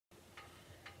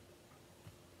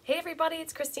Hey everybody,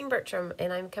 it's Christine Bertram,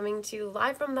 and I'm coming to you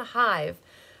live from the Hive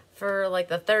for like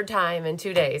the third time in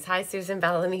 2 days. Hi, Susan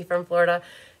Bellamy from Florida.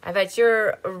 I bet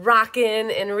you're rocking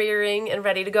and rearing and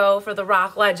ready to go for the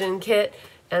Rock Legend kit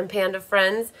and Panda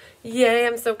friends. Yay,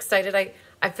 I'm so excited.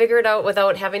 I figured out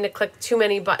without having to click too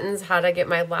many buttons how to get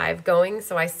my live going,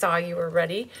 so I saw you were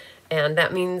ready. And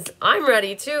that means I'm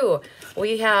ready too.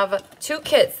 We have two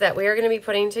kits that we are going to be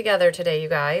putting together today, you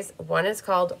guys. One is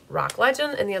called Rock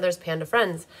Legend and the other is Panda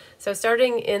Friends. So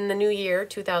starting in the new year,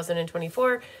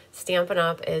 2024, Stampin'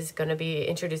 Up! Is going to be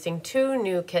introducing 2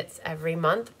 new kits every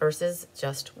month versus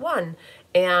just one.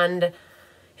 And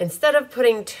instead of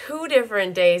putting 2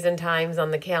 different days and times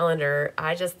on the calendar,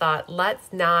 I just thought,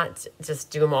 let's not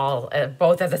just do them all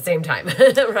both at the same time,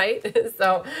 right?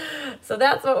 So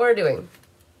that's what we're doing.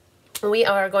 We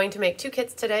are going to make 2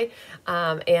 kits today,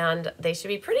 and they should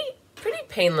be pretty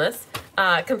painless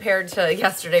compared to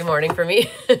yesterday morning for me.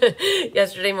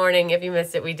 Yesterday morning, if you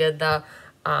missed it, we did the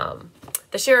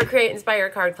Share, Create,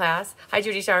 Inspire card class. Hi,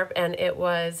 Judy Sharp, and it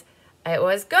was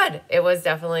good. It was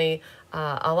definitely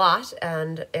a lot,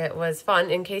 and it was fun.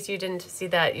 In case you didn't see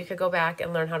that, you could go back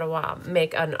and learn how to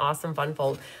make an awesome fun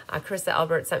fold. Krista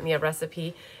Albert sent me a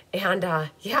recipe,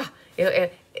 and yeah,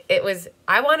 it was,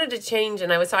 I wanted to change,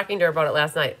 and I was talking to her about it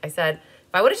last night. I said,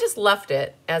 if I would have just left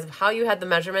it as how you had the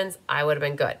measurements, I would have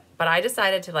been good. But I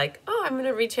decided to I'm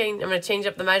going to change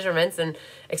up the measurements and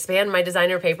expand my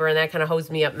designer paper, and that kind of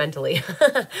hosed me up mentally.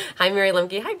 Hi, Mary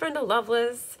Lemke. Hi, Brenda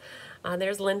Loveless.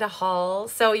 There's Linda Hall.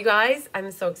 So you guys,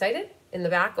 I'm so excited. In the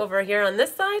back over here on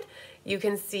this side, you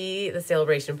can see the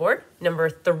sale-a-bration board. Number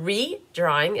 3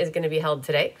 drawing is going to be held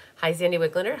today. Hi, Sandy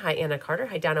Wicklander. Hi, Anna Carter.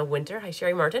 Hi, Donna Winter. Hi,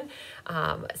 Sherry Martin.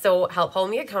 So help hold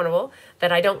me accountable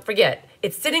that I don't forget.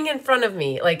 It's sitting in front of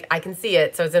me. Like, I can see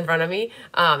it, so it's in front of me.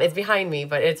 It's behind me,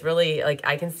 but it's really, like,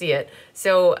 I can see it.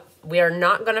 So we are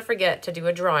not going to forget to do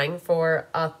a drawing for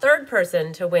a 3rd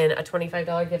person to win a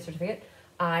 $25 gift certificate.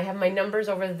 I have my numbers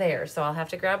over there, so I'll have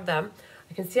to grab them.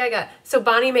 I can see so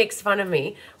Bonnie makes fun of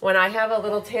me when I have a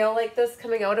little tail like this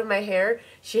coming out of my hair.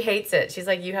 She hates it. She's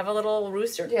like, you have a little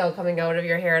rooster tail coming out of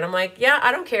your hair. And I'm like, yeah,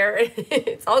 I don't care.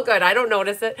 It's all good. I don't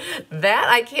notice it. That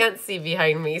I can't see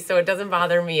behind me, so it doesn't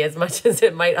bother me as much as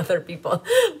it might other people.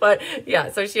 But yeah,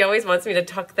 so she always wants me to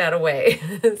tuck that away.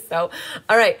 So,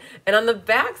 all right. And on the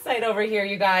back side over here,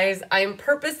 you guys, I'm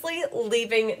purposely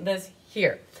leaving this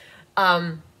here.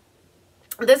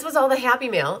 This was all the Happy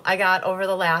Mail I got over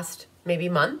the last maybe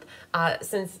month,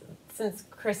 since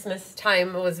Christmas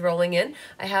time was rolling in.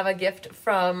 I have a gift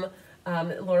from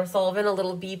Laura Sullivan, a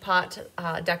little bee pot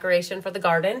decoration for the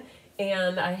garden,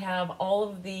 and I have all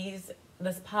of these.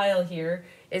 This pile here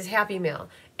is Happy Mail,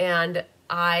 and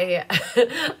I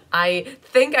I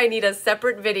think I need a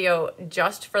separate video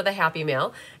just for the Happy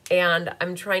Mail, and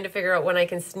I'm trying to figure out when I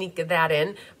can sneak that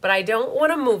in, but I don't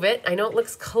want to move it. I know it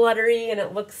looks cluttery and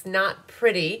it looks not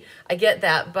pretty. I get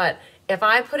that, but if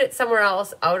I put it somewhere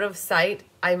else out of sight,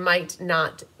 I might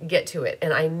not get to it,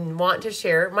 and I want to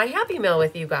share my Happy Mail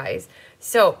with you guys.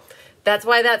 So that's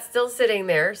why that's still sitting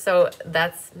there. So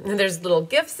there's little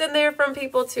gifts in there from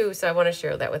people too, so I want to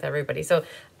share that with everybody. So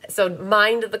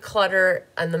mind the clutter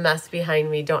and the mess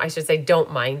behind me.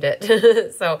 Don't mind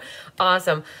it. So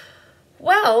awesome.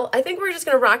 Well, I think we're just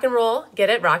going to rock and roll, get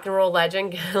it? Rock and roll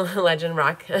legend, legend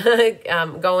rock,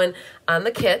 going on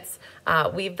the kits.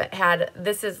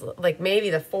 This is like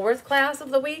maybe the 4th class of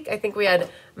the week. I think we had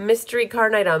mystery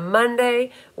card night on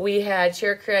Monday. We had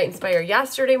Share, Create, Inspire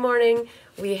yesterday morning.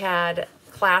 We had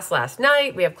class last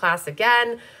night. We have class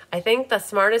again. I think the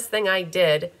smartest thing I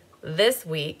did this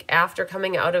week after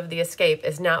coming out of the escape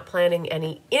is not planning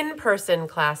any in-person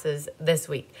classes this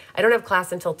week. I don't have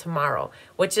class until tomorrow,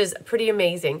 which is pretty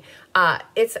amazing.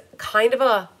 It's kind of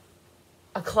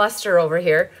a cluster over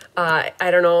here. I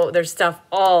don't know, there's stuff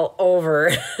all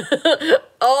over,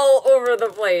 all over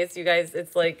the place, you guys.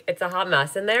 It's a hot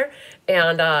mess in there.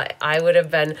 And I would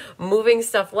have been moving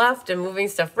stuff left and moving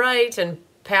stuff right and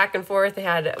back and forth.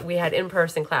 We had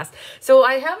in-person class. So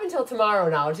I have until tomorrow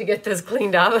now to get this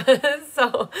cleaned up.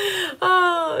 So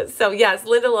yes,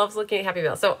 Linda loves looking at Happy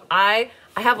Mail. So I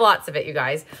have lots of it, you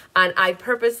guys. And I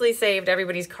purposely saved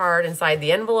everybody's card inside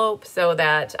the envelope so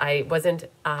that I wasn't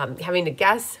having to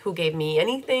guess who gave me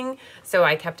anything. So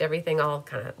I kept everything all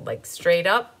kind of like straight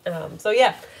up. So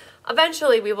yeah,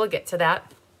 eventually we will get to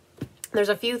that. There's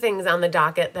a few things on the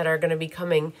docket that are going to be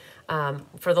coming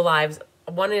for the lives.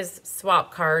 One is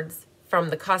swap cards from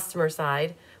the customer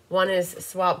side. One is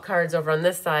swap cards over on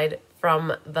this side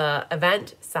from the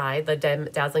event side, the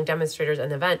Dazzling Demonstrators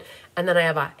and event. And then I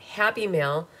have a Happy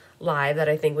Mail live that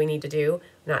I think we need to do.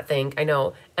 I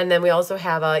know. And then we also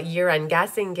have a year-end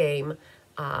guessing game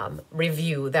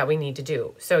review that we need to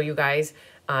do. So you guys,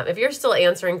 if you're still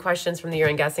answering questions from the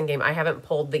year-end guessing game, I haven't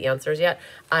pulled the answers yet.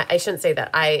 I shouldn't say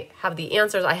that. I have the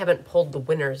answers. I haven't pulled the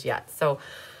winners yet. So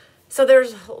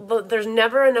there's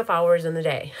never enough hours in the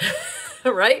day.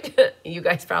 Right? You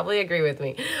guys probably agree with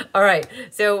me. All right.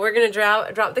 So we're going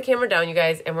to drop the camera down, you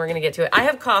guys, and we're going to get to it. I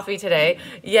have coffee today.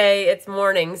 Yay, it's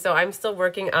morning. So I'm still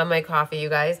working on my coffee, you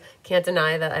guys. Can't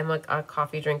deny that I'm a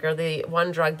coffee drinker. The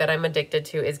one drug that I'm addicted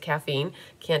to is caffeine.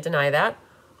 Can't deny that.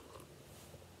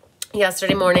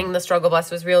 Yesterday morning, the struggle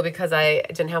bus was real because I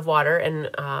didn't have water,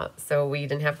 and so we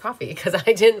didn't have coffee because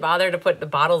I didn't bother to put the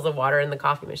bottles of water in the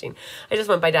coffee machine. I just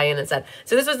went by Diane instead.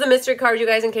 So this was the mystery card, you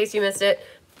guys, in case you missed it.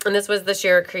 And this was the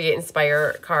Share, Create,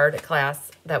 Inspire card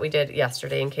class that we did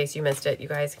yesterday. In case you missed it, you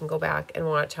guys can go back and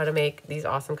watch how to make these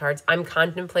awesome cards. I'm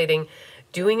contemplating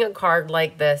doing a card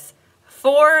like this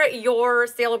for your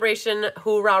sale-a-bration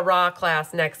Hoorah Rah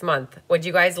class next month. Would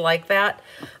you guys like that?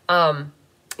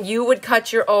 You would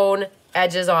cut your own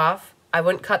edges off. I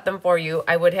wouldn't cut them for you.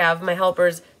 I would have my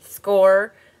helpers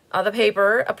score the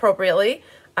paper appropriately.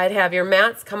 I'd have your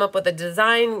mats come up with a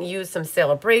design, use some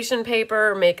sale-a-bration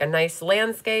paper, make a nice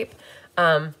landscape.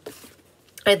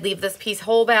 I'd leave this piece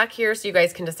whole back here so you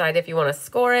guys can decide if you want to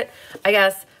score it. I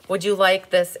guess, would you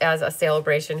like this as a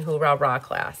sale-a-bration Hoorah Rah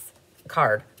class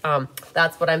card?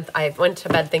 That's what I went to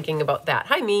bed thinking about that.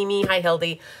 Hi, Mimi. Hi,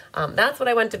 Hildy. That's what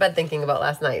I went to bed thinking about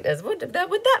last night, is would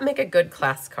that make a good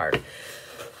class card?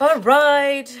 All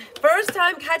right. First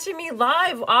time catching me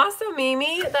live. Awesome,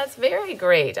 Mimi. That's very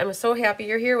great. I'm so happy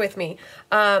you're here with me.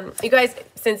 You guys,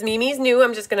 since Mimi's new,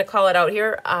 I'm just going to call it out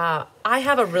here. I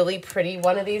have a really pretty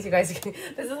one of these. You guys,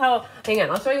 this is how, hang on,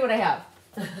 I'll show you what I have.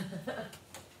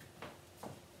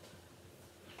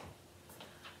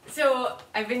 So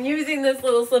I've been using this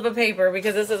little slip of paper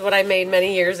because this is what I made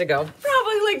many years ago.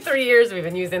 Probably like 3 years we've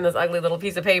been using this ugly little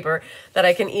piece of paper that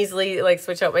I can easily like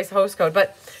switch out my host code.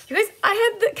 But you guys,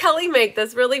 I had Kelly make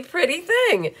this really pretty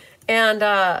thing. And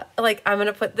like I'm going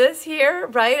to put this here,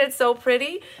 right? It's so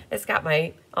pretty. It's got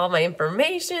all my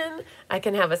information. I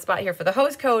can have a spot here for the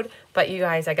host code. But you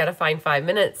guys, I got to find 5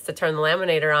 minutes to turn the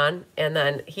laminator on and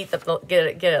then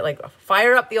get it like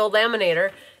fire up the old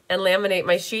laminator and laminate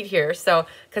my sheet here. So,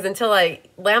 because until I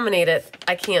laminate it,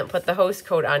 I can't put the host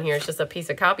code on here. It's just a piece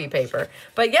of copy paper.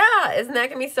 But yeah, isn't that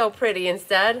gonna be so pretty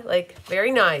instead? Like,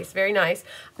 very nice, very nice.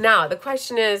 Now, the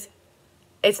question is,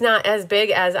 it's not as big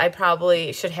as I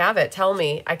probably should have it. Tell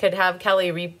me. I could have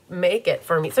Kelly remake it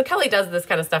for me. So Kelly does this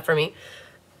kind of stuff for me.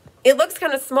 It looks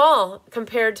kind of small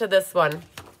compared to this one.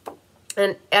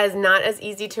 And not as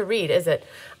easy to read, is it?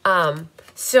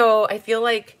 So I feel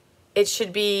like it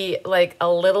should be like a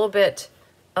little bit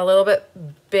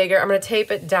bigger. I'm going to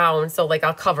tape it down. So like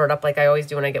I'll cover it up like I always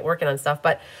do when I get working on stuff.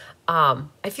 But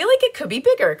I feel like it could be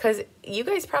bigger because you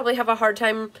guys probably have a hard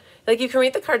time. Like you can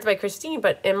read the cards by Christine,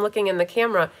 but in looking in the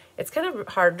camera, it's kind of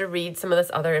hard to read some of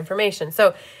this other information.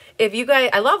 So if you guys,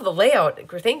 I love the layout.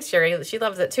 Thanks, Sherry. She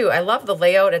loves it too. I love the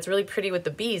layout. It's really pretty with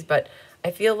the bees, but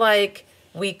I feel like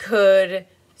we could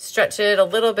stretch it a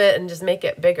little bit and just make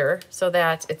it bigger so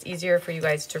that it's easier for you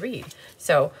guys to read.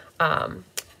 So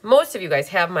most of you guys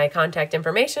have my contact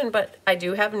information, but I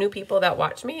do have new people that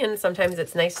watch me, and sometimes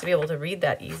it's nice to be able to read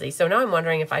that easily. So now I'm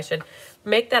wondering if I should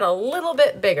make that a little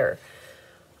bit bigger.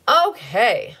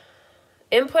 Okay.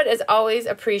 Input is always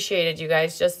appreciated, you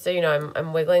guys. Just so you know,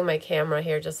 I'm wiggling my camera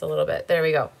here just a little bit. There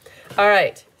we go. All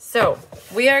right. So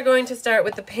we are going to start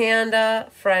with the Panda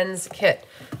Friends Kit.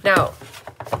 Now,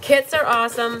 kits are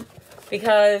awesome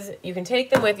because you can take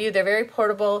them with you. They're very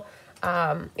portable.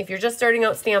 If you're just starting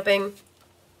out stamping,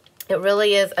 it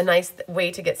really is a nice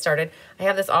way to get started. I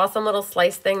have this awesome little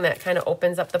slice thing that kind of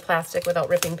opens up the plastic without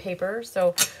ripping paper.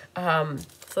 So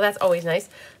that's always nice.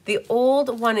 The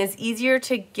old one is easier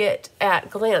to get at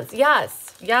glance.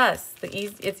 Yes,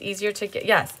 it's easier to get.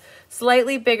 Yes,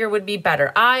 slightly bigger would be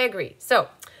better. I agree. So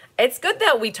it's good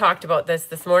that we talked about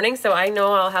this morning, so I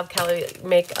know I'll have Kelly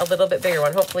make a little bit bigger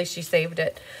one. Hopefully she saved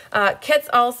it. Kits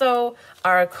also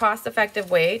are a cost-effective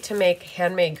way to make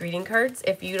handmade greeting cards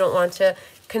if you don't want to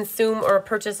consume or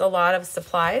purchase a lot of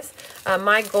supplies.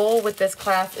 My goal with this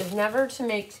class is never to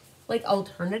make like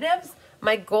alternatives.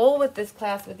 My goal with this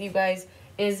class with you guys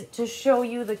is to show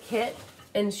you the kit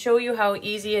and show you how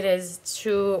easy it is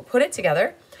to put it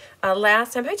together.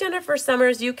 Last time, hi Jennifer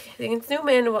Summers, you can zoom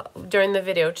in during the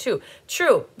video too.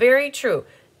 True, very true.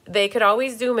 They could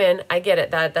always zoom in. I get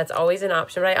it, that's always an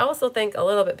option, but I also think a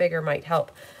little bit bigger might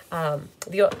help.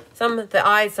 The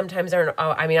eyes sometimes aren't,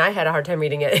 I mean, I had a hard time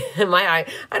reading it. My eye,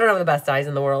 I don't have the best eyes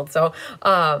in the world. So,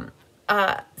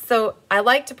 so I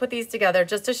like to put these together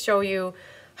just to show you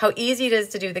how easy it is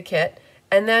to do the kit.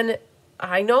 And then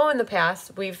I know in the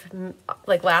past we've,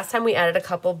 like last time we added a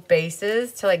couple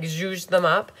bases to like zhuzh them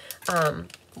up.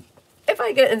 If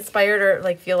I get inspired or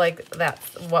like feel like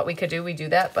that's what we could do, we do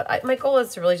that. But my goal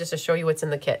is to really just to show you what's in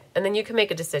the kit. And then you can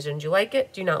make a decision. Do you like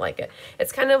it? Do you not like it?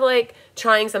 It's kind of like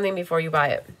trying something before you buy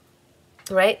it,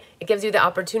 right? It gives you the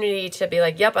opportunity to be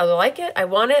like, yep, I like it. I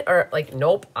want it. Or like,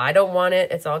 nope, I don't want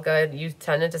it. It's all good. You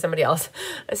send it to somebody else.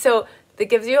 So it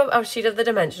gives you a sheet of the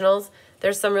dimensionals.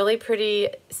 There's some really pretty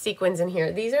sequins in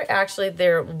here. These are actually,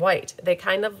 they're white. They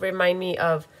kind of remind me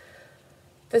of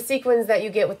the sequins that you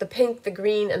get with the pink, the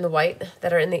green, and the white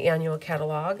that are in the annual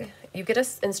catalog. You get an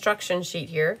instruction sheet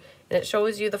here, and it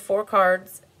shows you the 4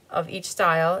 cards of each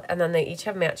style, and then they each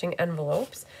have matching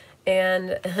envelopes.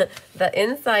 And the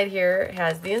inside here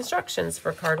has the instructions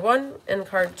for card 1 and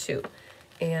card 2.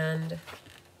 And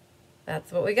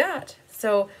that's what we got.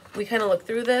 So we kind of look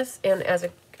through this, and as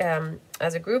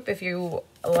a group, if you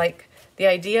like the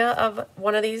idea of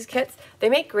one of these kits, they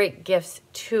make great gifts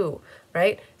too,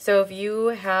 right? So if you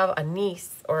have a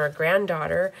niece or a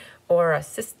granddaughter or a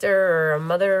sister or a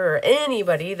mother or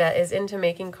anybody that is into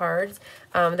making cards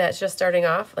that's just starting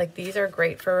off, like these are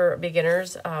great for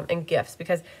beginners and gifts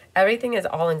because everything is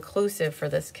all inclusive for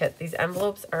this kit. These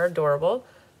envelopes are adorable.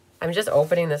 I'm just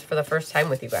opening this for the first time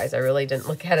with you guys. I really didn't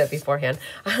look at it beforehand.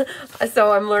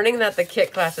 So I'm learning that the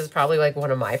kit class is probably like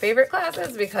one of my favorite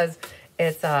classes because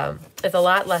it's a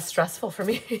lot less stressful for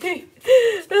me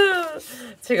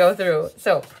to go through.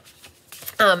 So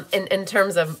in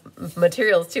terms of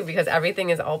materials too, because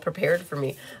everything is all prepared for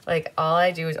me. Like all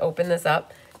I do is open this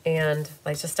up and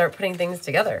like just start putting things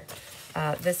together.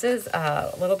 This is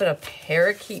a little bit of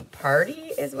parakeet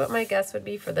party is what my guess would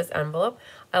be for this envelope.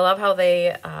 I love how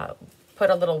they put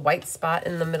a little white spot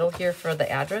in the middle here for the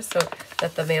address so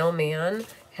that the mailman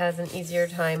has an easier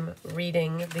time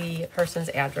reading the person's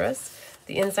address.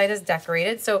 The inside is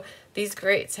decorated. So these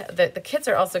the kits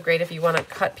are also great if you want to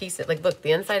cut pieces. Like look,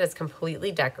 the inside is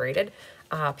completely decorated.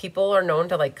 People are known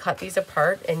to like cut these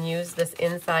apart and use this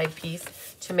inside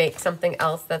piece to make something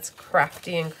else that's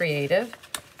crafty and creative.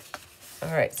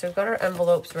 All right, so we've got our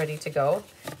envelopes ready to go.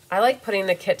 I like putting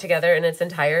the kit together in its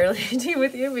entirety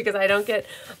with you because I don't get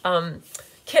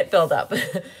kit buildup.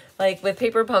 Like with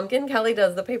Paper Pumpkin, Kelly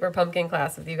does the Paper Pumpkin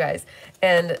class with you guys.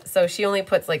 And so she only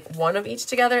puts like one of each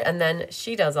together and then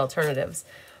she does alternatives.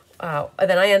 And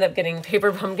then I end up getting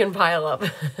Paper Pumpkin pile up.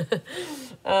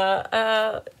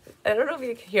 I don't know if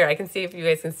you can hear. I can see if you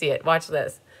guys can see it. Watch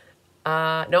this.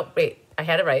 Nope, wait, I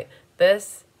had it right.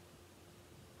 This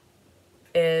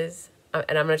is...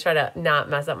 and I'm going to try to not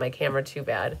mess up my camera too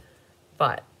bad.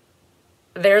 But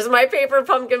there's my Paper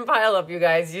Pumpkin pile up, you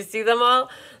guys. You see them all?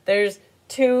 There's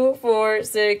 2, 4,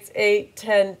 6, 8,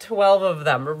 10, 12 of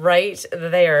them right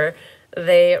there.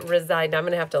 They reside. Now I'm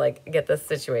going to have to like get this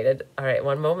situated. All right,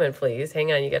 one moment, please.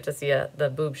 Hang on. You get to see the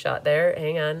boob shot there.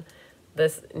 Hang on.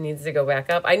 This needs to go back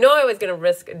up. I know I was going to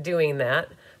risk doing that,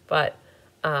 but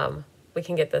we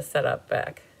can get this set up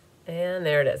back. And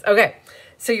there it is. Okay.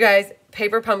 So you guys,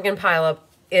 Paper Pumpkin pileup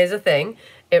is a thing.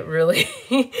 It really,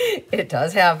 it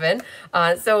does happen.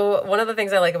 So one of the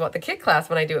things I like about the kit class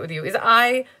when I do it with you is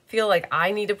I feel like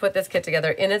I need to put this kit together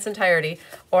in its entirety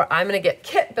or I'm going to get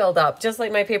kit build up just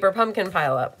like my Paper Pumpkin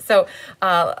pileup. So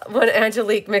when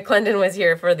Angelique McClendon was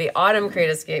here for the Autumn Create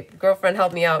Escape, girlfriend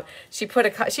helped me out. She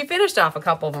finished off a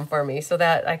couple of them for me so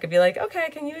that I could be like, okay, I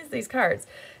can use these cards.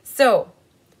 So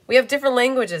we have different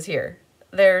languages here.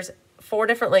 There's 4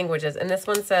 different languages, and this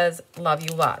one says love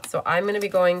you lot. So I'm going to be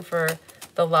going for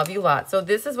the love you lot. So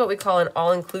this is what we call an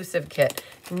all-inclusive kit,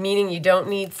 meaning you don't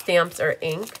need stamps or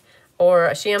ink or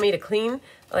a chamois to clean.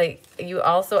 Like you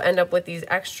also end up with these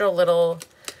extra little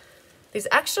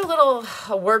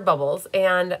word bubbles,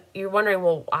 and you're wondering,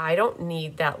 well, I don't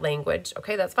need that language.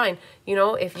 Okay, that's fine. You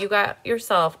know, if you got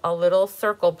yourself a little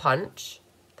circle punch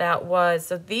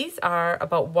so these are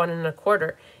about 1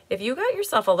 1/4. If you got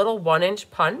yourself a little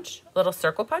 1-inch punch, a little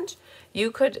circle punch,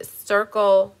 you could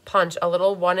circle punch a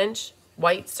little 1-inch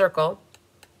white circle,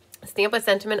 stamp a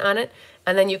sentiment on it,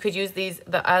 and then you could use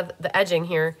the edging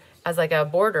here as like a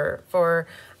border for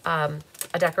a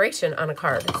decoration on a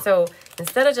card. So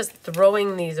instead of just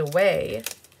throwing these away,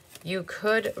 you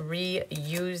could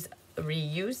reuse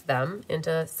them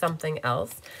into something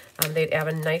else. They'd have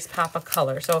a nice pop of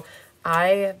color. So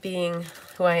I, being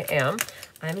who I am,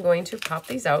 I'm going to pop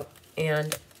these out,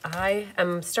 and I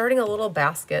am starting a little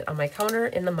basket on my counter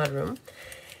in the mudroom,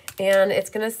 and it's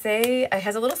going to say, it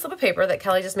has a little slip of paper that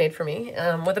Kelly just made for me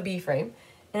with a bee frame,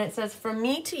 and it says, from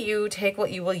me to you, take what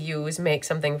you will use, make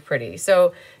something pretty.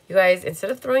 So you guys,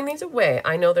 instead of throwing these away,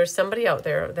 I know there's somebody out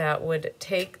there that would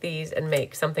take these and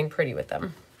make something pretty with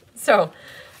them. So,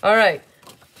 all right.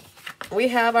 we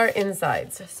have our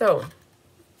insides. So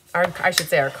I should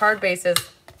say our card bases,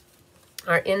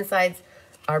 our insides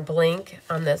are blank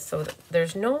on this, so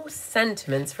there's no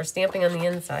sentiments for stamping on the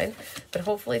inside, but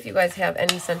hopefully if you guys have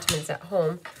any sentiments at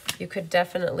home, you could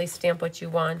definitely stamp what you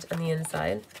want on the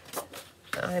inside.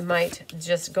 I might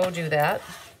just go do that,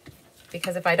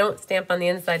 because if I don't stamp on the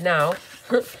inside now,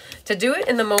 to do it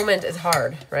in the moment is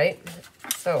hard, right?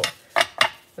 So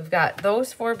we've got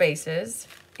those 4 bases,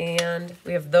 and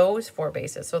we have those 4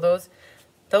 bases. So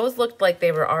those looked like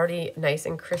they were already nice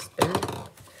and crispin.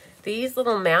 These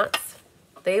little mats,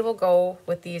 they will go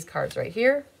with these cards right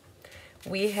here.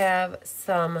 We have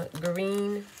some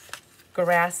green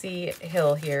grassy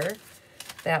hill here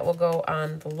that will go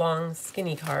on the long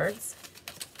skinny cards.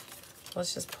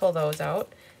 Let's just pull those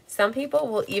out. Some people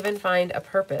will even find a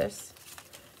purpose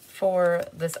for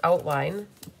this outline.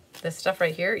 This stuff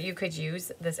right here, you could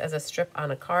use this as a strip on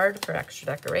a card for extra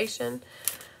decoration.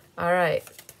 All right.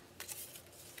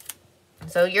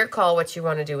 So your call what you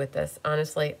want to do with this.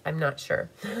 Honestly, I'm not sure.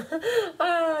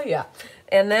 Yeah.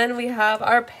 And then we have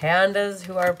our pandas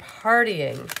who are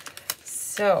partying.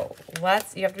 So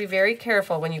you have to be very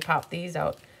careful when you pop these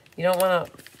out. You don't want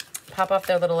to pop off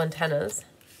their little antennas.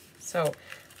 So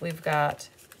we've got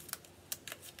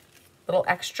little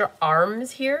extra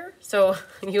arms here. So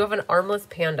you have an armless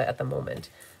panda at the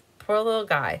moment. Poor little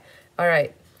guy. All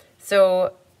right.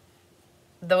 So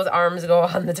those arms go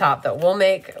on the top though. We'll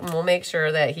make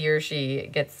sure that he or she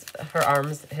gets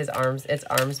its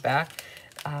arms back.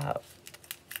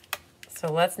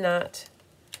 So let's not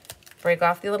break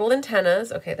off the little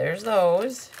antennas. Okay, there's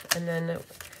those. And then,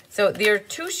 so there are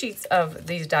 2 sheets of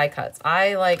these die cuts.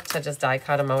 I like to just die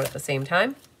cut them out at the same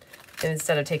time. And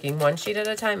instead of taking 1 sheet at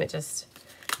a time, it just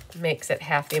makes it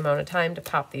half the amount of time to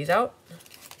pop these out.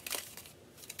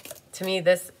 To me,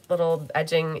 this little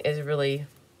edging is really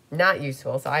not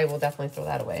useful, so I will definitely throw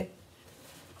that away.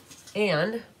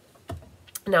 And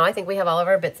now I think we have all of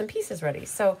our bits and pieces ready.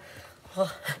 So,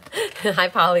 hi,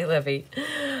 Polly Livy.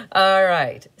 All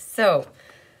right, so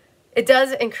it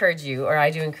does encourage you, or I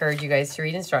do encourage you guys to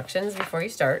read instructions before you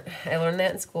start. I learned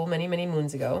that in school many, many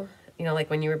moons ago. You know, like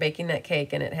when you were baking that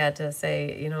cake and it had to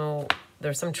say, you know,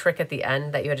 there's some trick at the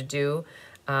end that you had to do,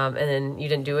 and then you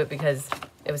didn't do it because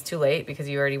it was too late because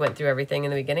you already went through everything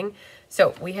in the beginning.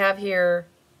 So we have here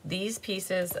these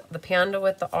pieces. The panda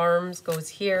with the arms goes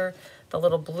here. The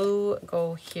little blue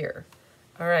go here.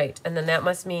 All right, and then that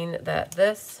must mean that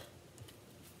this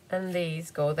and these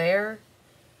go there.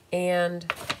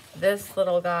 And this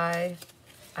little guy,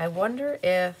 I wonder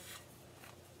if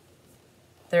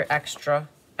they're extra.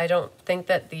 I don't think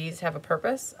that these have a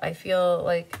purpose. I feel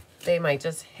like they might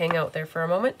just hang out there for a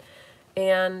moment.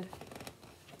 And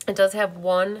it does have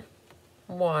 1,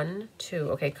 2.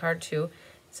 Okay, card 2.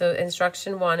 So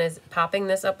instruction 1 is popping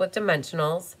this up with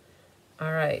dimensionals.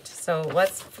 All right, so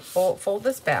let's fold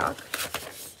this back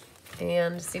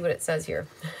and see what it says here.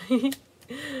 All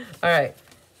right.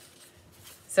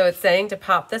 So it's saying to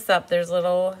pop this up, there's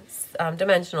little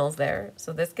dimensionals there.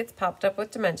 So this gets popped up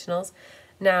with dimensionals.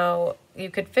 Now, you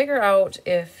could figure out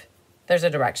if there's a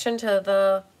direction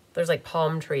to there's like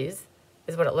palm trees,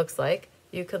 is what it looks like.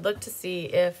 You could look to see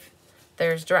if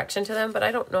there's direction to them, but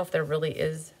I don't know if there really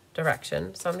is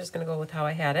direction. So I'm just going to go with how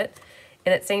I had it.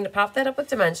 And it's saying to pop that up with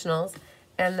dimensionals.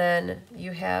 And then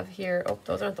you have here, oh,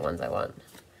 those aren't the ones I want.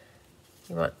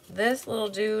 You want this little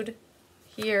dude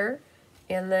here,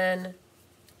 and then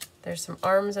there's some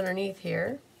arms underneath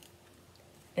here.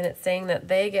 And it's saying that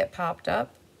they get popped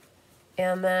up.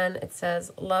 And then it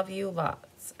says, love you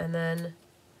lots. And then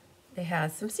it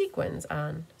has some sequins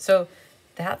on. So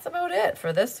that's about it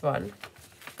for this one.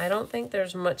 I don't think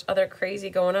there's much other crazy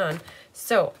going on.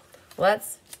 So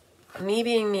me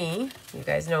being me, you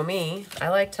guys know me, I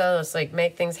like to just like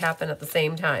make things happen at the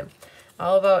same time.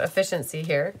 All about efficiency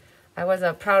here. I was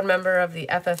a proud member of the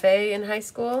FFA in high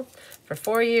school for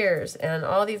 4 years, and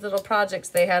all these little projects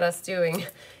they had us doing,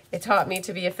 it taught me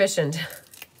to be efficient.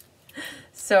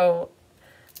 So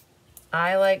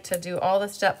I like to do all the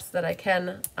steps that I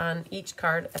can on each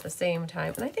card at the same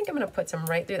time. And I think I'm going to put some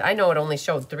right through. I know it only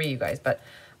showed 3, you guys, but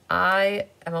I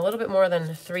am a little bit more than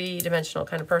 3-dimensional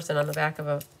kind of person on the back of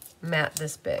a mat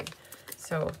this big.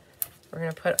 So we're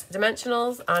going to put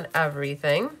dimensionals on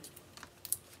everything.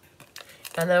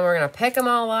 And then we're going to pick them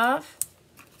all off.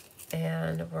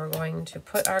 And we're going to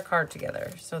put our card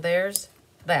together. So there's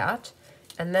that.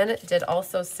 And then it did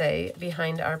also say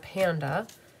behind our panda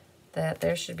that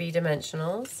there should be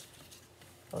dimensionals.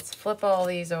 Let's flip all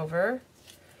these over.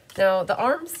 Now, the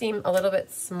arms seem a little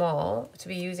bit small to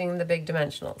be using the big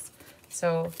dimensionals.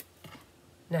 So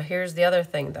now here's the other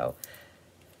thing, though.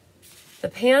 The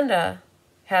panda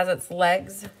has its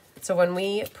legs. So when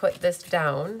we put this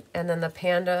down and then the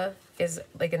panda is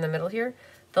like in the middle here,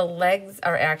 the legs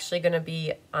are actually going to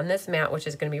be on this mat, which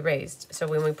is going to be raised. So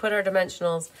when we put our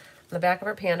dimensionals on the back of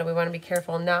our panda, we want to be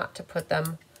careful not to put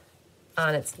them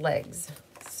on its legs.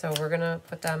 So we're going to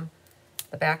put them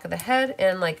the back of the head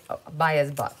and like by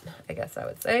his butt, I guess I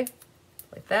would say,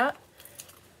 like that.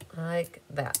 Like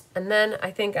that. And then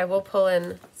I think I will pull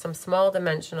in some small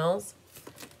dimensionals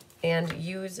and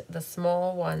use the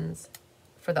small ones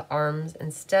for the arms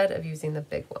instead of using the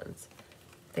big ones.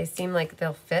 They seem like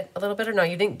they'll fit a little bit. Or no,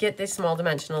 you didn't get these small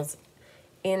dimensionals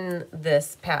in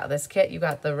this kit. You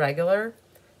got the regular,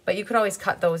 but you could always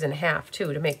cut those in half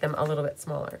too to make them a little bit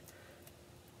smaller.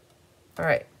 All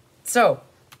right, so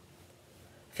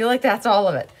I feel like that's all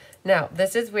of it. Now,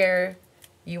 this is where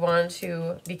you want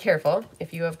to be careful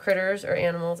if you have critters or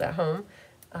animals at home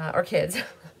or kids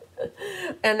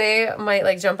and they might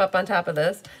like jump up on top of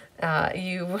this.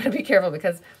 You want to be careful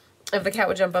because if the cat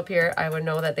would jump up here, I would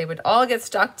know that they would all get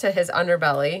stuck to his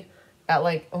underbelly at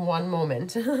like one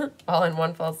moment, all in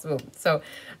one fell swoop. So,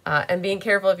 and being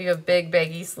careful if you have big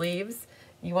baggy sleeves,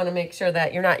 you want to make sure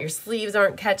that your sleeves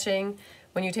aren't catching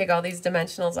when you take all these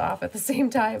dimensionals off at the same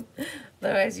time.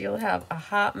 Otherwise you'll have a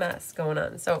hot mess going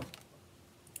on. So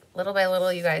little by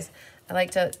little, you guys,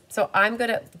 so I'm good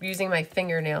at using my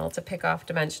fingernail to pick off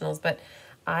dimensionals, but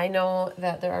I know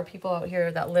that there are people out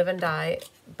here that live and die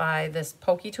by this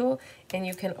pokey tool, and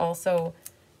you can also,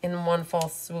 in one fell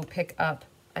swoop, pick up,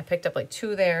 I picked up like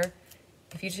 2 there.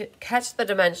 If you catch the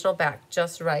dimensional back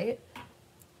just right,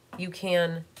 you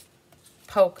can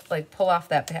poke, like pull off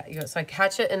that, so I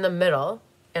catch it in the middle,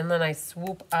 and then I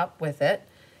swoop up with it.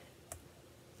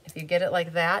 If you get it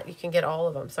like that, you can get all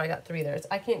of them. So I got 3 there.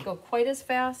 I can't go quite as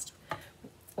fast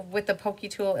with the pokey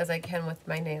tool as I can with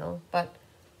my nail, but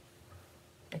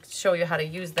I can show you how to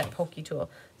use that pokey tool.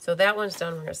 So that one's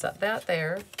done. We're going to set that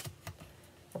there.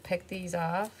 We'll pick these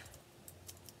off.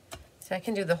 So I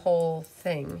can do the whole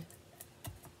thing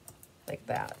like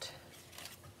that.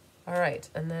 All right,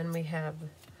 and then we have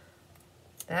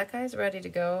that guy's ready to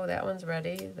go. That one's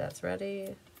ready. That's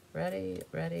ready. Ready,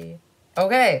 ready.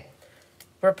 Okay,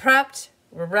 we're prepped.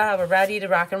 We're ready to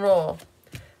rock and roll.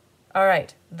 All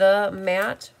right, the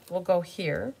mat will go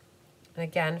here. And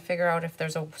again, figure out if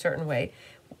there's a certain way.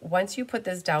 Once you put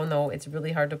this down, though, it's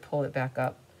really hard to pull it back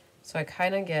up. So I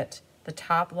kind of get the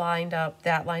top lined up,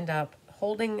 that lined up,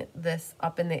 holding this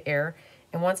up in the air.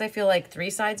 And once I feel like 3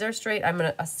 sides are straight, I'm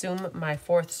going to assume my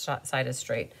 4th side is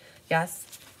straight.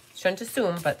 Yes, shouldn't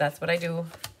assume, but that's what I do.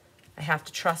 I have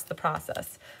to trust the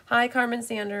process. Hi, Carmen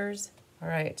Sanders. All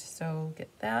right, so get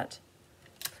that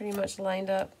pretty much lined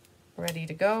up, ready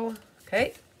to go.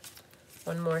 Okay,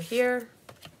 one more here.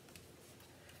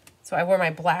 So I wore my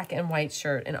black and white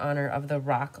shirt in honor of the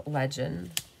Rock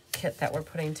Legend kit that we're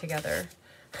putting together.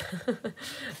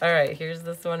 All right, here's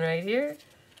this one right here.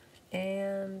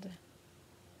 And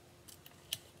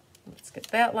let's get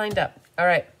that lined up. All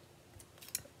right,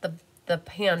 the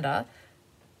panda,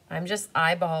 I'm just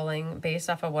eyeballing based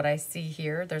off of what I see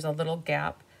here. There's a little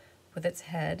gap with its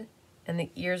head, and the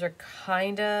ears are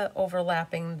kind of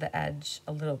overlapping the edge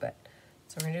a little bit.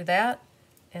 So we're going to do that,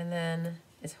 and then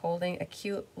it's holding a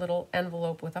cute little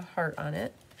envelope with a heart on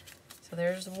it. So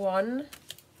there's one.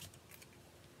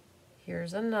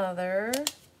 Here's another.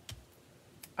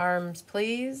 Arms,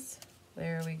 please.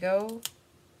 There we go.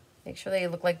 Make sure they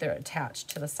look like they're attached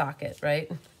to the socket,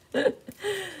 right?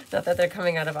 Not that they're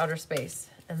coming out of outer space.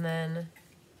 And then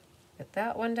get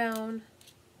that one down.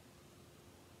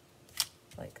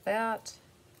 Like that.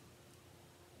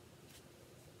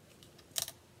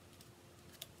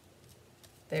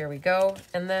 There we go.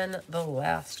 And then the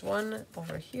last one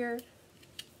over here.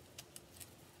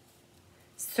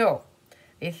 So,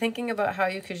 you're thinking about how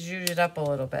you could zhuzh it up a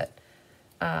little bit.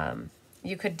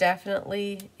 You could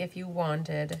definitely, if you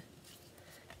wanted,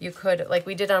 you could, like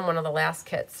we did on one of the last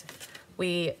kits,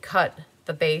 we cut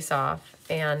the base off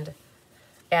and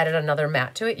added another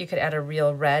mat to it. You could add a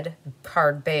real red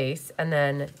card base and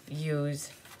then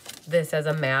use this as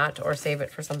a mat or save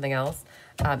it for something else.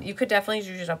 You could definitely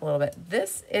zhuzh it up a little bit.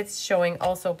 This, it's showing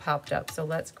also popped up. So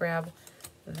let's grab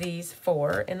these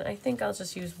 4, and I think I'll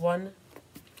just use one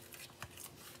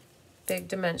big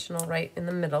dimensional right in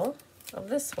the middle of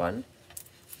this one.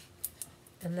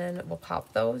 And then we'll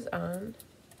pop those on.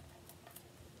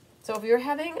 So if you're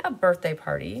having a birthday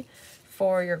party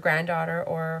for your granddaughter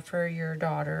or for your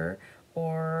daughter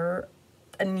or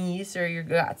a niece, or you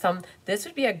got some, this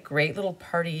would be a great little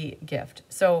party gift.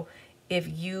 So if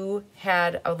you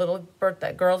had a little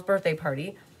girl's birthday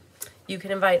party, you can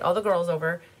invite all the girls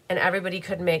over and everybody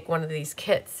could make one of these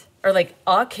kits, or like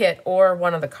a kit or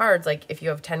one of the cards. Like if you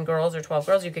have 10 girls or 12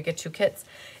 girls, you could get 2 kits,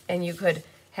 and you could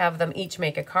have them each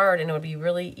make a card, and it would be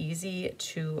really easy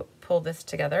to pull this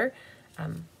together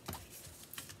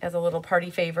as a little party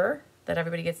favor that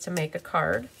everybody gets to make a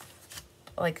card.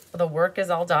 Like the work is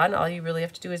all done. All you really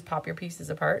have to do is pop your pieces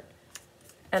apart.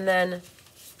 And then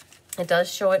it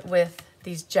does show it with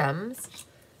these gems.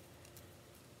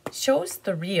 It shows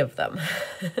 3 of them.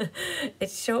 It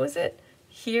shows it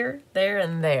here, there,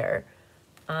 and there.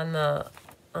 On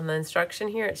the instruction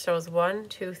here, it shows 1,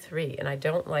 2, 3, and I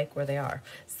don't like where they are.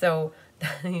 So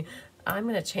I'm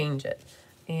gonna change it.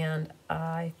 And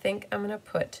I think I'm gonna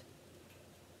put,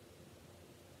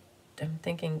 I'm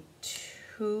thinking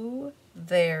 2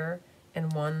 there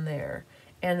and 1 there.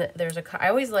 And there's I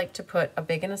always like to put a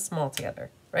big and a small together,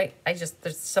 right?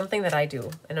 There's something that I do.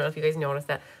 I don't know if you guys notice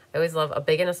that. I always love a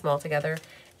big and a small together,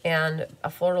 and a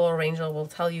floral arranger will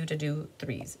tell you to do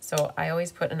 3s. So I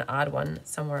always put an odd one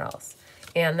somewhere else.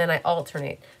 And then I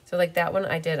alternate. So like that one,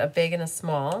 I did a big and a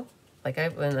small,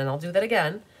 and then I'll do that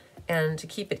again. And to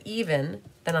keep it even,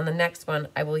 then on the next one,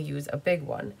 I will use a big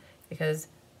one, because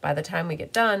by the time we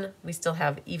get done, we still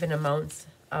have even amounts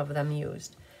of them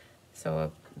used.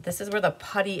 So this is where the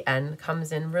putty end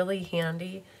comes in really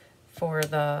handy for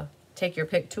the take your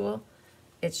pick tool.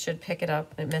 It should pick it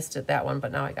up. I missed it, that one,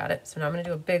 but now I got it. So now I'm going to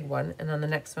do a big one, and on the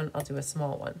next one, I'll do a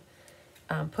small one.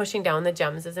 Pushing down the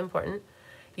gems is important.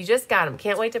 You just got them.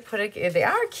 Can't wait to put it. They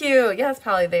are cute. Yes,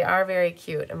 Polly, they are very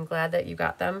cute. I'm glad that you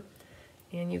got them,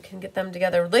 and you can get them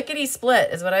together. Lickety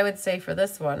split is what I would say for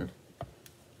this one.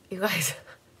 You guys,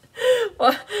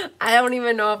 well, I don't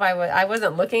even know if I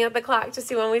wasn't looking at the clock to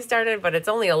see when we started, but it's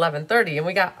only 11:30, and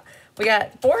we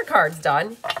got 4 cards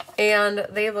done, and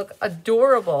they look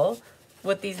adorable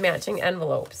with these matching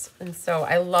envelopes. And so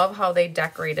I love how they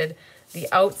decorated the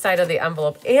outside of the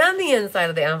envelope and the inside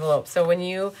of the envelope. So when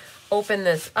you open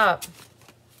this up,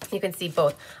 you can see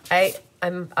both.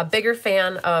 I'm a bigger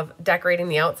fan of decorating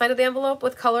the outside of the envelope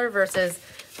with color versus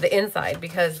the inside,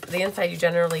 because the inside you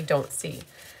generally don't see.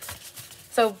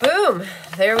 So boom,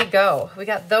 there we go. We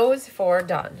got those 4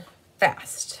 done.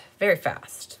 Fast, very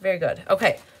fast, very good.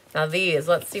 Okay, now these,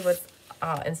 let's see what's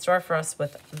in store for us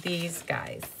with these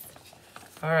guys.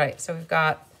 All right, so we've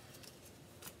got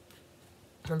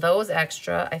those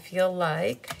extra. I feel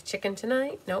like chicken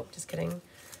tonight. Nope, just kidding.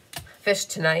 Fish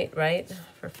tonight, right?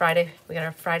 For Friday, we got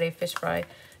our Friday fish fry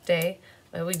day.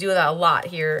 We do that a lot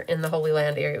here in the Holy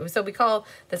Land area. So we call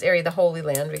this area the Holy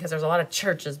Land because there's a lot of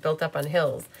churches built up on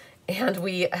hills. And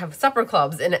we have supper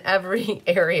clubs in every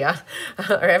area,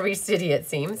 or every city, it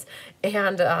seems.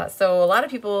 And so a lot of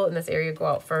people in this area go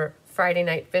out for Friday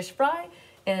night fish fry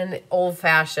and old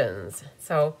fashions.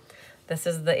 So this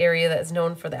is the area that is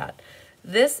known for that.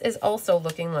 This is also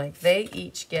looking like they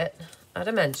each get a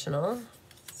dimensional.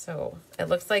 So it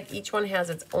looks like each one has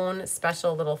its own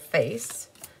special little face.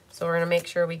 So we're gonna make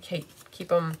sure we keep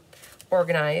them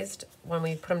organized when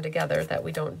we put them together, that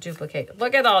we don't duplicate.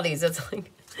 Look at all these, it's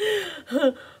like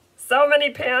so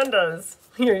many pandas.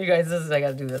 Here, you guys, I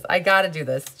gotta do this. I gotta do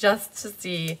this just to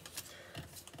see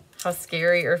how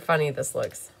scary or funny this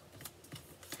looks.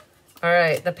 All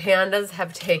right, the pandas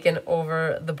have taken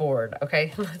over the board,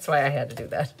 okay? That's why I had to do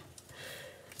that.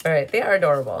 All right, they are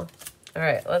adorable. All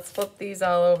right, let's flip these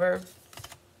all over.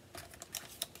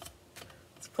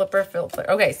 Let's flip our filter.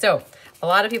 Okay, so a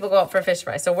lot of people go out for fish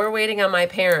fry. So we're waiting on my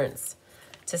parents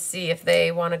to see if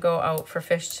they want to go out for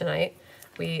fish tonight.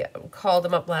 We called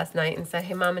them up last night and said,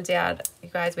 hey, Mom and Dad, you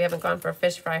guys, we haven't gone for a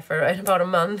fish fry for about a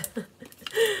month.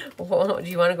 Well, do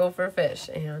you want to go for a fish?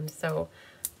 And so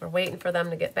we're waiting for them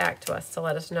to get back to us to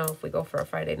let us know if we go for a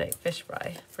Friday night fish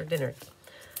fry for dinner.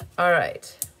 All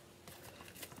right.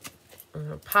 I'm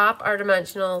going to pop our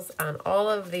dimensionals on all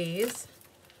of these.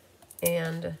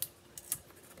 And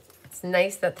it's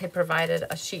nice that they provided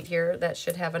a sheet here that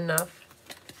should have enough.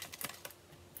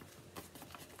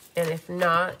 And if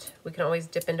not, we can always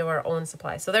dip into our own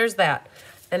supply. So there's that.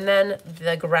 And then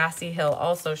the grassy hill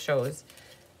also shows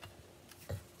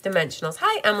dimensionals.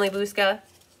 Hi, Emily Buska.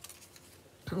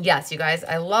 Yes, you guys,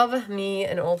 I love me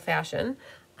an old fashioned.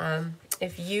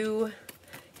 If you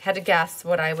had to guess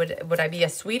what would I be a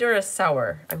sweet or a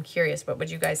sour? I'm curious, what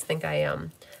would you guys think I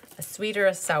am? A sweet or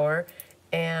a sour?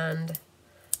 And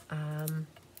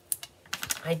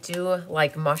I do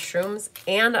like mushrooms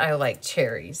and I like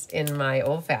cherries in my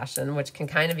old fashioned, which can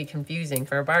kind of be confusing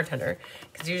for a bartender,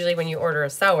 because usually when you order a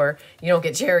sour, you don't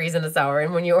get cherries in a sour,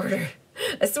 and when you order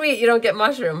a sweet, you don't get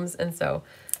mushrooms. And so,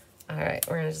 all right,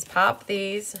 we're gonna just pop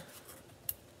these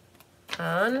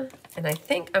on, and I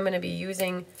think I'm gonna be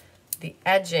using the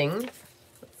edging.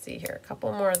 Let's see here, a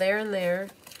couple more there and there.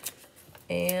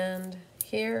 and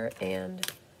here, and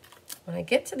when I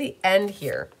get to the end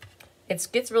here, it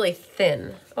gets really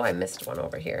thin. Oh, I missed one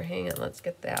over here. Hang on, let's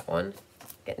get that one.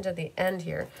 Getting to the end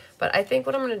here. But I think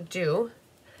what I'm gonna do,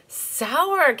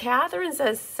 sour. Catherine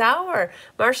says sour.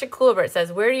 Marcia Coolbert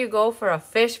says, where do you go for a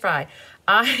fish fry?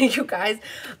 You guys,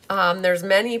 there's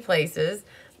many places.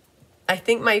 I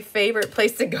think my favorite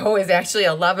place to go is actually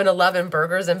 1111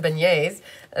 Burgers and Beignets.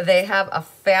 They have a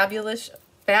fabulous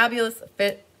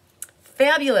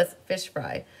fish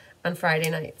fry on Friday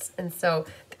nights. And so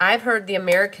I've heard the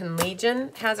American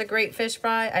Legion has a great fish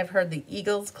fry. I've heard the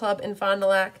Eagles Club in Fond du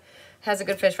Lac has a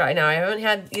good fish fry. Now, I haven't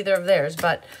had either of theirs,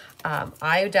 but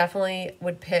I definitely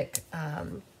would pick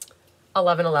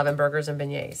 1111 Burgers and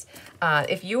Beignets.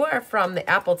 If you are from the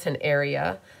Appleton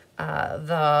area,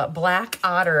 the Black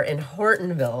Otter in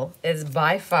Hortonville is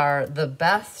by far the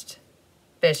best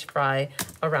fish fry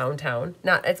around town.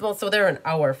 Well, so they're an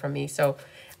hour from me, so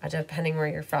depending where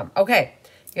you're from. Okay,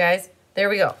 you guys, there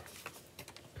we go.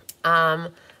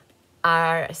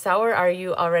 Sour, are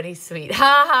you already sweet?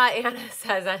 Ha ha, Anna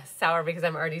says sour because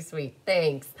I'm already sweet.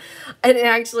 Thanks. And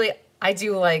actually, I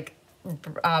do like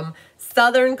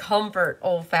Southern Comfort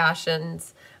old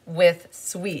fashions with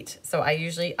sweet. So I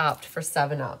usually opt for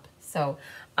 7-Up. So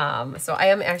I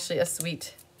am actually a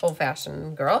sweet old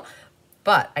fashioned girl,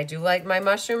 but I do like my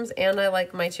mushrooms and I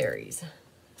like my cherries.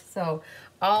 So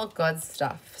all good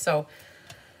stuff. So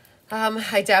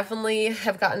I definitely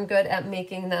have gotten good at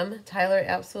making them. Tyler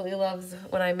absolutely loves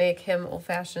when I make him old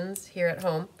fashions here at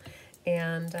home.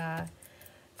 And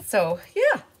so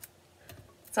yeah,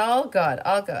 it's all good,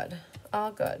 all good,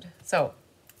 all good. So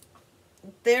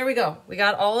there we go. We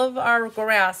got all of our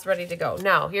grass ready to go.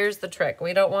 Now, here's the trick.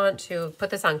 We don't want to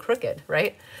put this on crooked,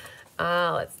 right?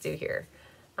 Let's do here.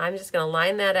 I'm just going to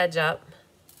line that edge up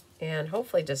and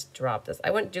hopefully just drop this. I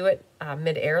wouldn't do it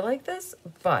mid-air like this,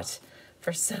 but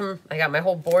for some, I got my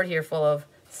whole board here full of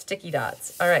sticky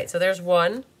dots. All right, so there's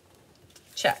one.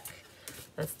 Check.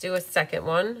 Let's do a second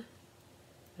one. I'm going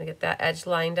to get that edge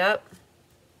lined up.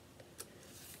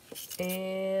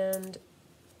 And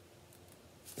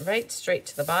right straight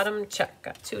to the bottom. Check.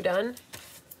 Got 2 done.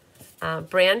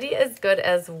 Brandy is good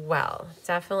as well.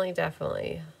 Definitely,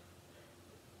 definitely.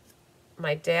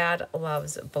 My dad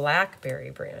loves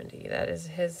blackberry brandy. That is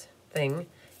his thing.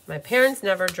 My parents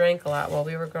never drank a lot while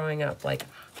we were growing up. Like,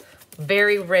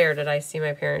 very rare did I see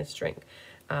my parents drink.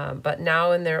 But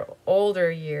now in their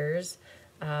older years,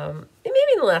 maybe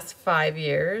in the last 5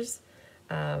 years,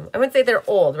 I wouldn't say they're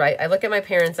old, right? I look at my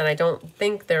parents and I don't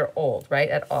think they're old, right,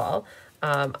 at all.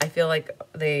 I feel like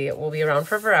they will be around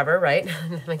for forever, right?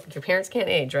 Like your parents can't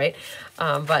age, right?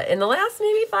 But in the last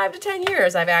maybe 5 to 10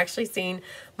 years, I've actually seen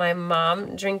my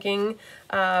mom drinking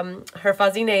her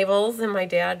fuzzy navels and my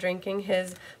dad drinking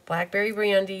his blackberry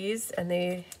brandies, and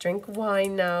they drink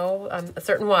wine now, a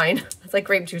certain wine. It's like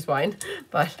grape juice wine,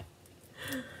 but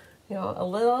you know, a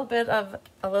little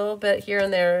bit here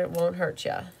and there won't hurt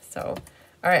you. So,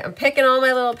 all right, I'm picking all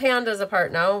my little pandas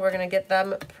apart now. We're gonna get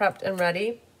them prepped and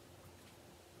ready.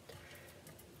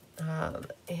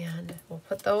 And we'll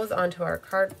put those onto our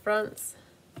card fronts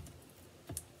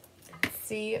and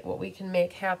see what we can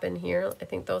make happen here. I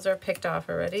think those are picked off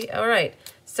already. All right,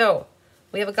 so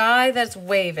we have a guy that's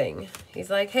waving. He's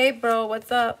like, hey, bro,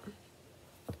 what's up?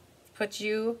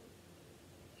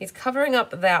 He's covering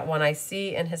up that one I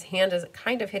see, and his hand is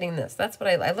kind of hitting this. That's what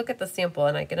I look at the sample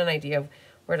and I get an idea of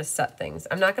where to set things.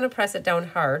 I'm not going to press it down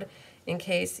hard in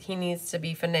case he needs to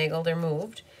be finagled or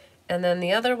moved. And then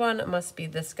the other one must be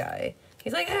this guy.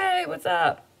 He's like, hey, what's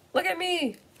up? Look at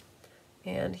me.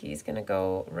 And he's going to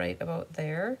go right about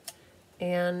there.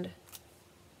 And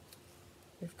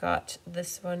we've got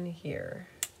this one here.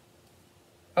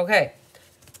 Okay,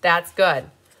 that's good.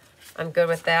 I'm good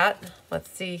with that. Let's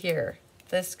see here.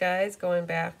 This guy's going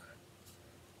back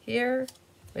here.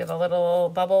 We have a little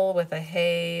bubble with a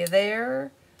hey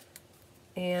there.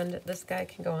 And this guy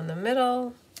can go in the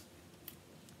middle.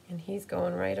 And he's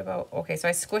going right about, okay, so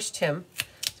I squished him.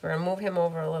 So we're gonna move him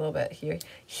over a little bit here.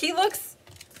 He looks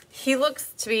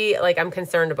to be like I'm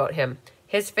concerned about him.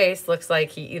 His face looks like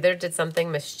he either did something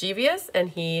mischievous and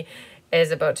he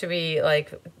is about to be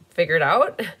like figured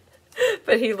out,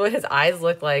 but his eyes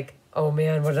look like, oh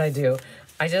man, what did I do?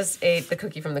 I just ate the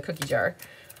cookie from the cookie jar.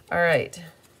 All right.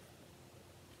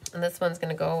 And this one's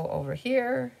gonna go over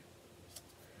here.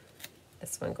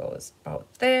 This one goes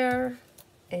about there.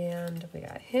 And we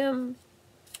got him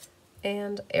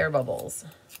and air bubbles.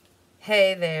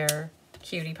 Hey there,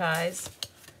 cutie pies.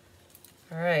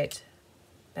 All right,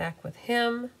 back with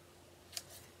him.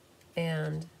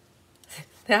 And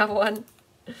that one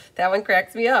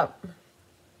cracks me up.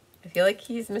 I feel like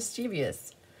he's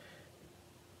mischievous.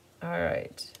 All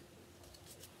right.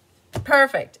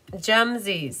 Perfect.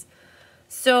 Gemsies.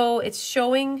 So it's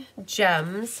showing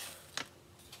gems.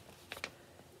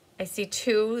 I see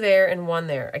 2 there and 1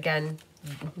 there. Again,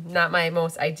 not my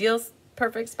most ideal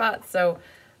perfect spot, so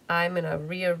I'm going to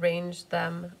rearrange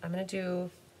them. I'm going to do,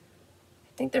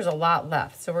 I think there's a lot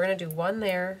left. So we're going to do 1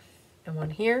 there and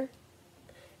 1 here.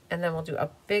 And then we'll do a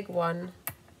big one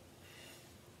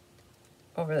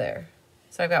over there.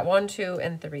 So I've got 1, 2,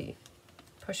 and 3.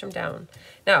 Push them down.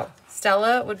 Now,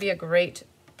 Stella would be a great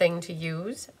thing to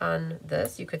use on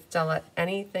this. You could Stella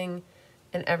anything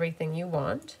and everything you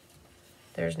want.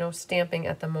 There's no stamping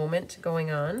at the moment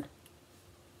going on.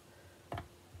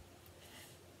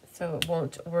 So it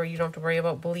won't worry, you don't have to worry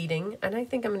about bleeding. And I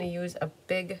think I'm going to use a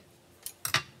big,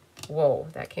 whoa,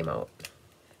 that came out.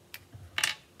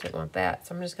 Didn't want that.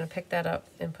 So I'm just going to pick that up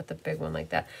and put the big one like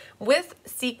that. With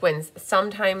sequins,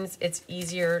 sometimes it's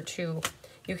easier to,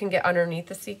 you can get underneath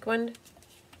the sequin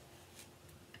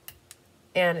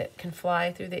and it can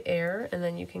fly through the air and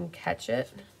then you can catch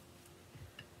it.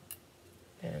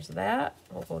 There's that.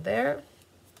 We'll go there.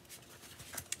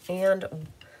 And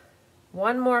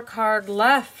 1 more card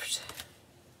left.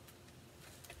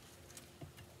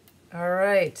 All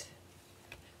right.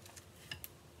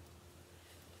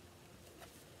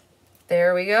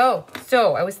 There we go.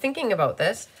 So I was thinking about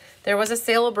this. There was a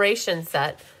sale-a-bration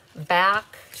set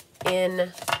back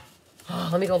in, oh,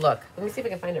 let me go look. Let me see if I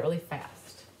can find it really fast.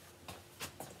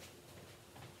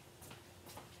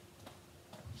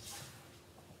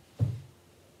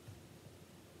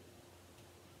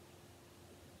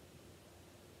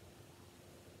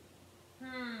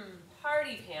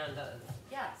 Party pandas.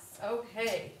 Yes,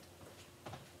 okay.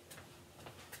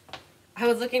 I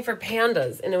was looking for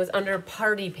pandas and it was under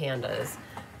party pandas.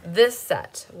 This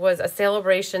set was a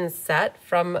sale-a-bration set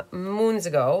from moons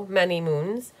ago, many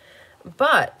moons,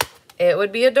 but it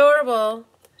would be adorable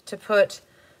to put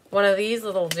one of these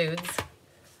little dudes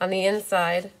on the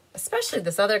inside, especially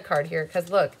this other card here, because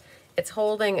look, it's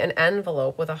holding an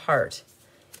envelope with a heart,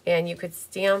 and you could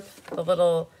stamp the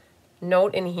little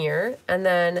note in here, and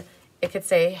then it could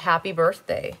say happy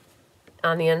birthday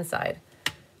on the inside.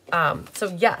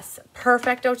 So yes,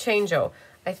 perfecto changeo.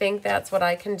 I think that's what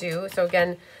I can do. So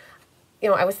again, you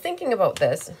know, I was thinking about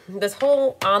this. This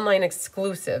whole online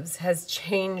exclusives has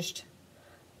changed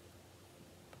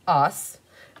us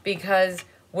because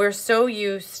we're so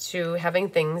used to having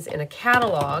things in a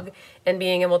catalog and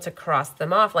being able to cross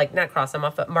them off, like not cross them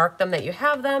off, but mark them that you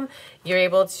have them. You're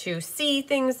able to see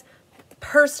things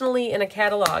personally in a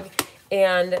catalog.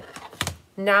 And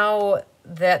now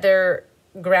that they're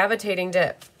gravitating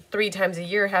to 3 times a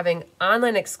year having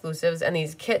online exclusives and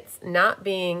these kits not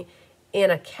being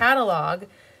in a catalog,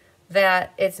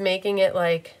 that it's making it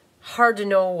like hard to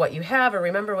know what you have or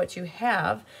remember what you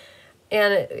have.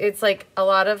 And it's like a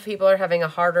lot of people are having a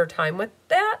harder time with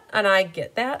that. And I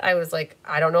get that. I was like,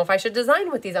 I don't know if I should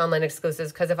design with these online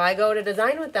exclusives, because if I go to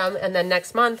design with them and then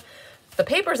next month the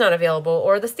paper's not available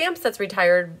or the stamp set's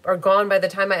retired or gone by the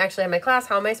time I actually have my class,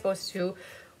 how am I supposed to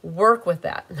work with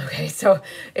that? Okay, so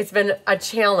it's been a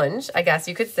challenge, I guess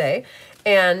you could say.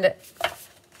 And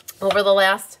over the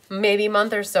last maybe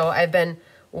month or so, I've been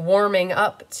warming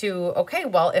up to, okay,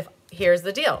 well, if here's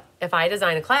the deal. If I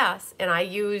design a class and I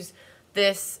use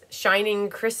this shining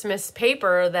Christmas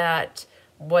paper that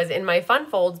was in my fun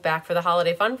folds back for the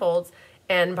holiday fun folds,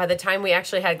 and by the time we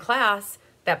actually had class,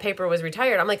 that paper was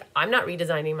retired, I'm like, I'm not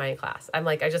redesigning my class. I'm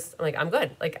like, I'm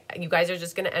good. Like, you guys are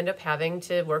just going to end up having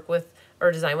to work with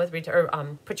or design with,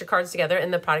 put your cards together,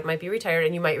 and the product might be retired,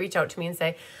 and you might reach out to me and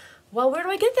say, well, where do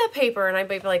I get that paper? And I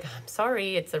might be like, I'm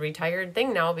sorry, it's a retired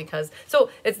thing now, because,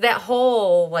 so it's that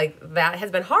whole, like, that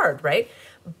has been hard, right?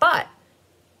 But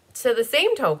to the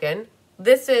same token,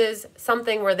 this is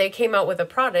something where they came out with a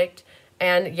product,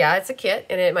 and yeah, it's a kit,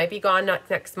 and it might be gone not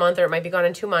next month, or it might be gone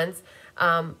in 2 months.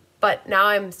 But now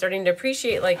I'm starting to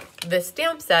appreciate, like, this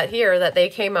stamp set here that they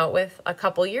came out with a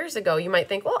couple years ago. You might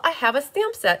think, well, I have a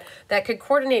stamp set that could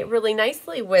coordinate really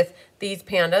nicely with these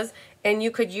pandas, and you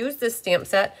could use this stamp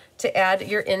set to add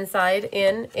your inside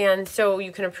in. And so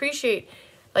you can appreciate,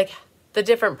 like, the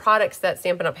different products that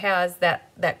Stampin' Up! Has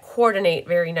that coordinate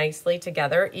very nicely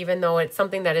together, even though it's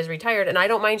something that is retired. And I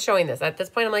don't mind showing this. At this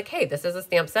point, I'm like, hey, this is a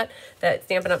stamp set that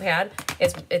Stampin' Up! Had.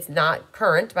 It's not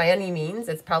current by any means.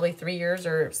 It's probably 3 years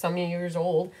or some years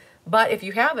old. But if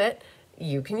you have it,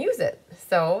 you can use it.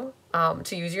 So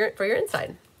to use for your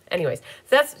inside. Anyways,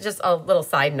 so that's just a little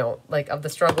side note, like, of the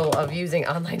struggle of using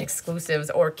online exclusives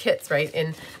or kits, right,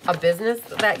 in a business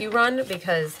that you run,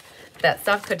 because that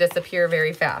stuff could disappear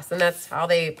very fast. And that's how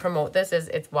they promote this, is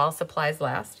it's while supplies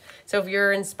last. So if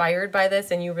you're inspired by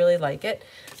this and you really like it,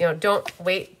 you know, don't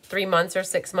wait 3 months or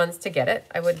 6 months to get it.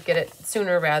 I would get it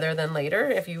sooner rather than later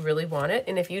if you really want it.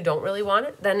 And if you don't really want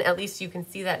it, then at least you can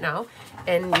see that now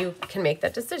and you can make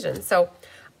that decision. So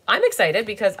I'm excited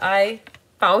because I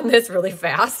found this really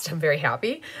fast. I'm very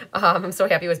happy. I'm so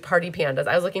happy it was Party Pandas.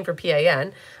 I was looking for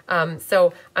PAN.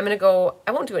 So I'm going to go,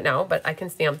 I won't do it now, but I can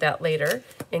stamp that later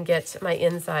and get my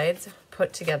insides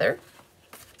put together.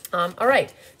 All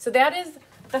right, so that is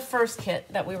the first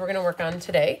kit that we were going to work on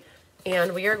today.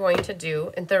 And we are going to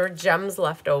do, and there are gems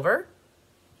left over,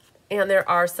 and there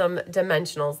are some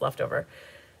dimensionals left over.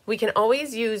 We can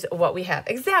always use what we have.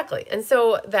 Exactly. And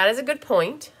so that is a good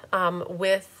point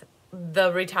with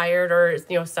the retired or,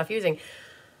 you know, stuff using.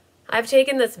 I've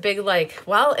taken this big, like,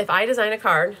 well, if I design a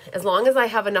card, as long as I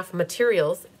have enough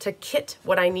materials to kit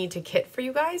what I need to kit for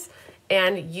you guys,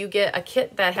 and you get a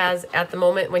kit that has, at the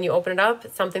moment when you open it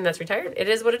up, something that's retired, it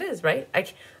is what it is, right?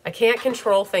 I can't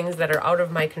control things that are out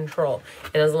of my control.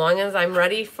 And as long as I'm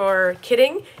ready for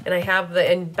kitting and I have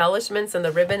the embellishments and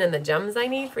the ribbon and the gems I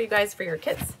need for you guys for your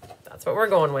kits, that's what we're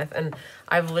going with. And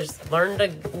I've just learned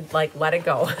to, like, let it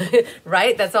go,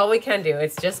 right? That's all we can do.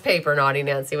 It's just paper, Naughty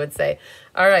Nancy would say.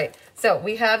 All right, so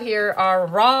we have here our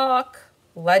Rock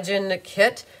Legend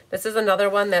kit. This is another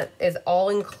one that is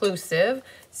all-inclusive.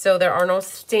 So there are no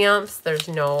stamps, there's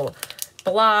no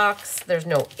blocks, there's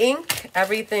no ink.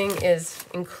 Everything is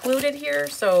included here.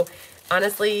 So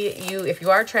honestly, if you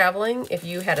are traveling, if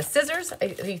you had a scissors,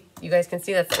 you guys can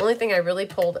see that's the only thing I really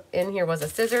pulled in here was a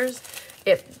scissors.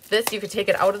 This, you could take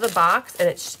it out of the box and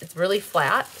it's really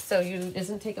flat, so it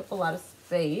doesn't take up a lot of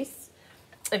space.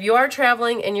 If you are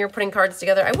traveling and you're putting cards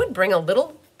together, I would bring a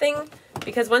little thing,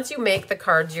 because once you make the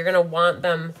cards, you're gonna want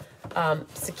them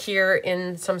secure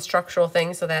in some structural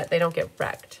things so that they don't get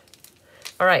wrecked.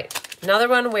 All right, another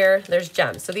one where there's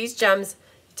gems. So these gems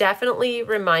definitely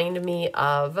remind me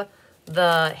of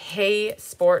the Hey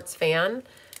Sports Fan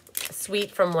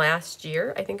suite from last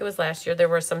year. I think it was last year. There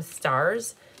were some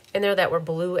stars in there that were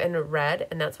blue and red,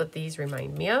 and that's what these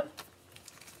remind me of.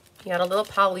 You got a little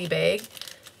poly bag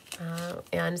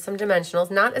and some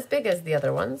dimensionals, not as big as the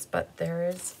other ones, but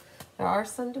there are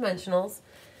some dimensionals.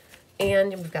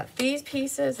 And we've got these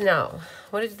pieces. Now,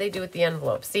 what did they do with the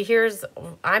envelope? See,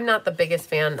 I'm not the biggest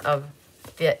fan of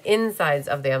the insides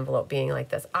of the envelope being like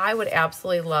this. I would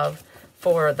absolutely love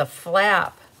for the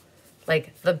flap,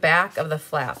 like the back of the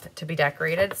flap, to be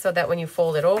decorated so that when you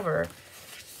fold it over,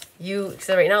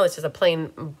 so right now it's just a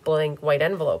plain blank white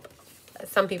envelope.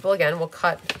 Some people, again, will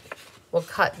cut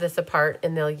this apart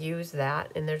and they'll use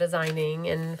that in their designing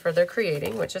and for their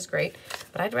creating, which is great.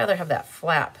 But I'd rather have that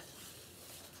flap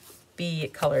be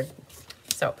colored.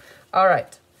 So, all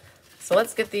right. So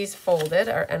let's get these folded,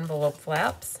 our envelope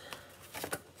flaps.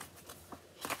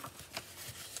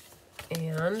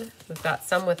 And we've got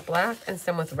some with black and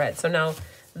some with red. So now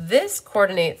this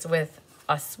coordinates with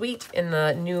a suite in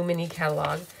the new mini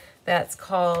catalog that's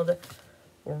called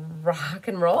Rock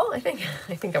and Roll, I think.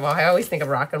 I always think of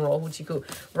Rock and Roll, Hoochie-coo.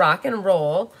 Rock and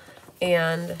Roll,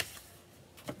 and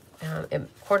it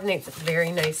coordinates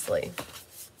very nicely.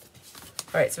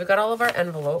 All right, so we've got all of our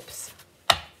envelopes,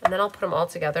 and then I'll put them all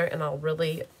together and I'll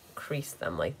really crease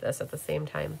them like this at the same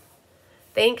time.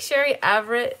 Thanks, Sherry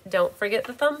Everett. Don't forget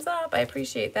the thumbs up. I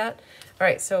appreciate that. All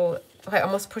right, so I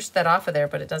almost pushed that off of there,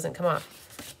 but it doesn't come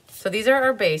off. So these are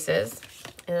our bases,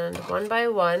 and one by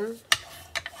one,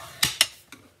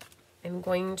 I'm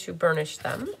going to burnish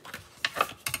them.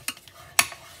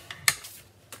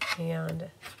 And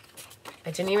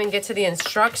I didn't even get to the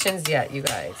instructions yet, you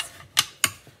guys.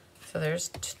 So there's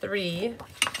 3.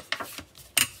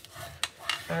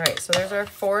 All right, so there's our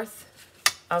 4th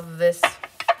of this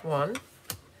one.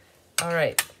 All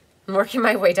right, I'm working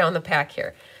my way down the pack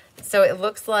here. So it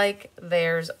looks like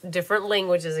there's different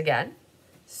languages again.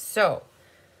 So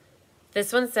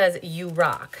this one says "You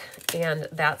rock," and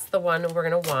that's the one we're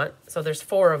gonna want. So there's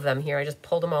 4 of them here. I just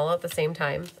pulled them all out at the same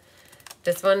time.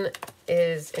 This one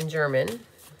is in German.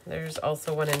 There's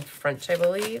also one in French, I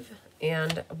believe.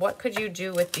 And what could you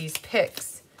do with these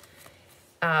picks?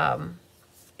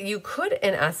 You could,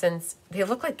 in essence, they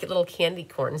look like little candy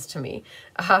corns to me.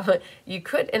 You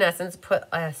could, in essence, put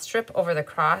a strip over the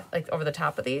cross, like over the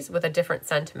top of these with a different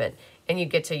sentiment, and you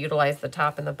get to utilize the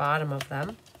top and the bottom of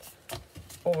them.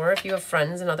 Or if you have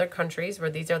friends in other countries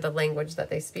where these are the language that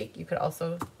they speak, you could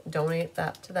also donate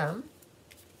that to them.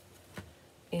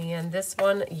 And this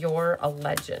one, "You're a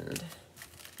Legend."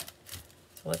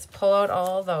 So let's pull out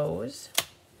all those.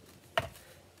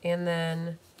 And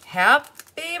then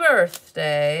 "Happy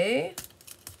Birthday"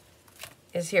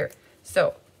 is here.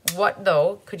 So What,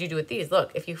 though, could you do with these?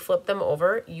 Look, if you flip them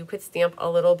over, you could stamp a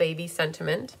little baby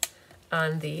sentiment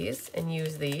on these and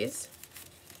use these.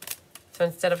 So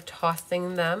instead of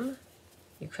tossing them,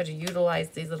 you could utilize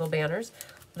these little banners.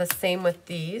 The same with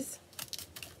these.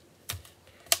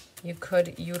 You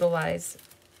could utilize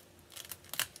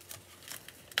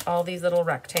all these little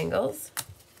rectangles.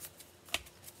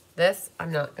 This,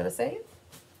 I'm not going to save.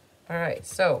 All right,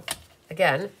 so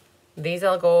again, these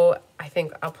I'll go, I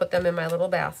think I'll put them in my little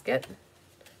basket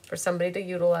for somebody to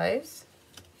utilize.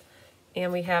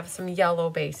 And we have some yellow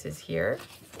bases here.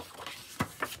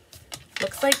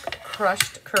 Looks like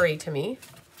crushed curry to me.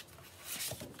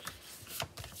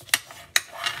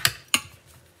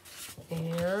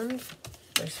 And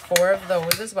there's 4 of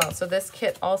those as well. So this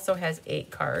kit also has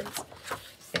 8 cards.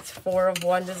 It's 4 of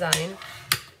one design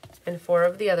and 4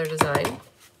 of the other design.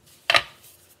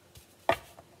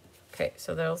 Okay,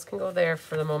 so those can go there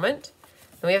for the moment.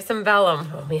 And we have some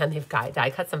vellum. Oh man, they've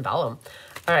die cut some vellum.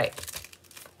 All right.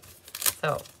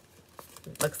 So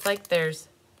it looks like there's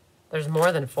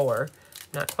more than 4.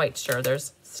 Not quite sure.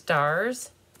 There's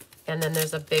stars, and then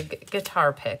there's a big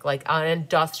guitar pick, like an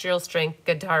industrial strength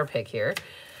guitar pick here.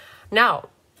 Now,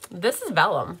 this is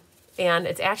vellum, and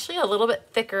it's actually a little bit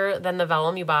thicker than the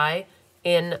vellum you buy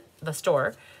in the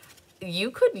store.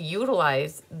 You could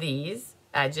utilize these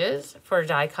edges for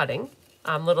die cutting,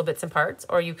 little bits and parts,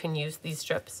 or you can use these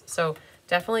strips. So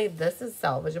definitely this is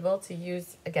salvageable to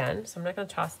use again, so I'm not going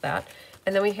to toss that.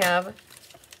 And then we have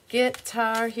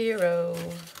Guitar Hero.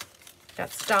 Got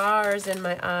stars in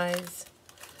my eyes.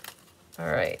 All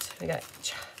right, we got,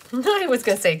 I was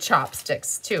going to say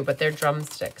chopsticks too, but they're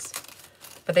drumsticks.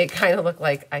 But they kind of look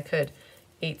like I could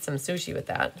eat some sushi with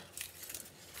that.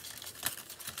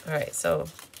 All right, so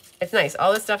it's nice.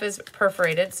 All this stuff is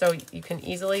perforated, so you can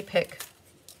easily pick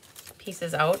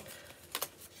pieces out.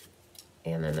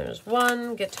 And then there's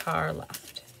 1 guitar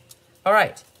left. All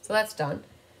right, so that's done.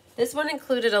 This one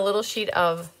included a little sheet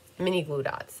of mini glue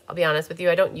dots. I'll be honest with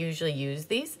you, I don't usually use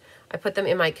these. I put them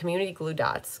in my community glue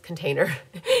dots container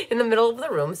in the middle of the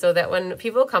room so that when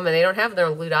people come and they don't have their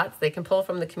own glue dots, they can pull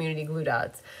from the community glue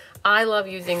dots. I love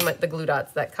using the glue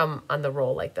dots that come on the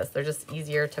roll like this. They're just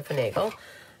easier to finagle.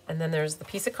 And then there's the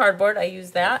piece of cardboard. I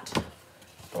use that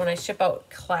when I ship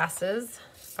out classes.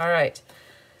 All right.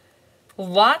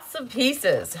 Lots of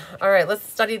pieces. All right, let's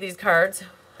study these cards.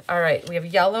 All right, we have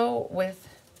yellow with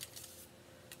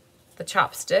the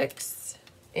chopsticks,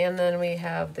 and then we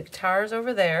have the guitars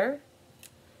over there,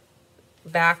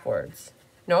 backwards.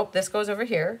 Nope, this goes over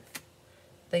here.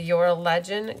 The You're a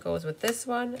Legend goes with this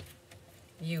one.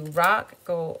 You Rock,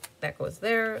 that goes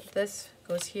there. This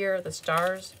goes here, the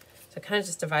stars. So I kind of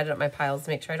just divided up my piles to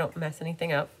make sure I don't mess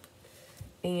anything up.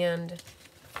 And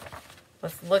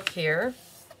let's look here.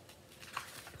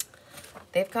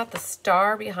 They've got the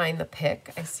star behind the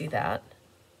pick. I see that.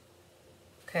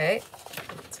 Okay,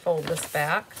 let's fold this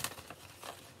back.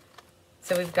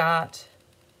 So we've got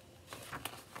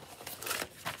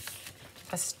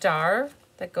a star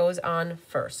that goes on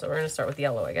first. So we're going to start with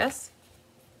yellow, I guess.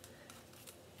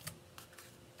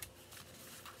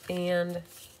 And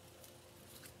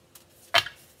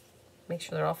make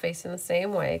sure they're all facing the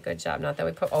same way. Good job. Not that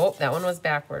we put, oh, that one was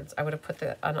backwards. I would have put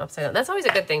the one upside down. That's always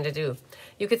a good thing to do.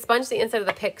 You could sponge the inside of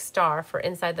the pick star for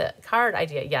inside the card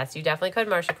idea. Yes, you definitely could,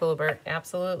 Marcia Coolbert.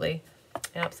 Absolutely.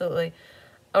 Absolutely.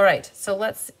 All right, so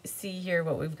let's see here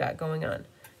what we've got going on.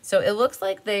 So it looks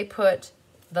like they put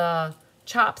the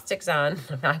chopsticks on.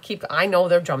 I know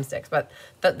they're drumsticks, but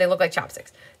they look like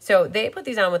chopsticks. So they put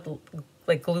these on with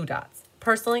like glue dots.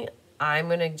 Personally, I'm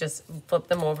going to just flip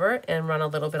them over and run a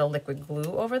little bit of liquid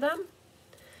glue over them.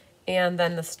 And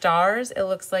then the stars, it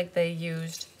looks like they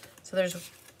used, so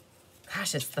there's,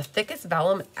 gosh, it's the thickest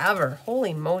vellum ever.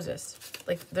 Holy Moses.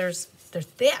 Like they're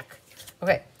thick.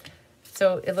 Okay,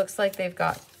 so it looks like you've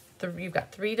got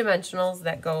 3 dimensionals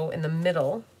that go in the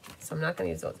middle. So I'm not going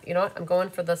to use those. You know what? I'm going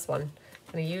for this one.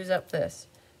 I'm going to use up this.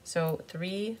 So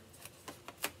 3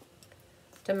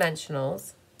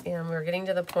 dimensionals. And we're getting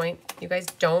to the point, you guys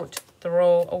don't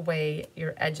throw away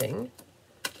your edging.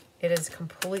 It is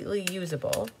completely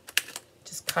usable.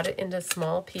 Just cut it into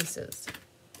small pieces.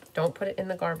 Don't put it in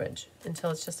the garbage until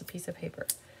it's just a piece of paper.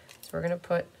 So we're going to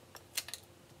put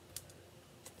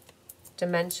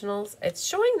dimensionals. It's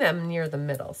showing them near the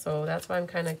middle, so that's why I'm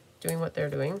kind of doing what they're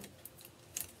doing.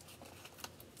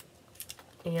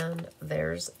 And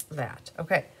there's that.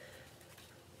 Okay.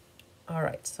 All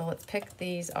right, so let's pick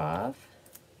these off.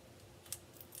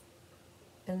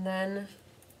 And then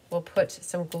we'll put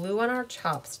some glue on our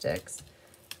chopsticks,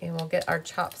 and we'll get our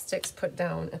chopsticks put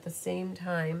down at the same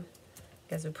time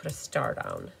as we put a star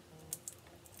down.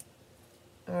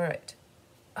 All right.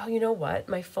 Oh, you know what?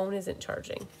 My phone isn't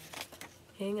charging.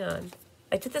 Hang on.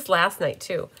 I did this last night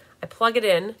too. I plug it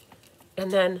in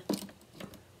and then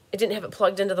I didn't have it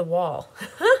plugged into the wall.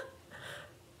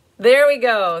 There we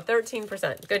go.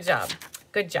 13%. Good job.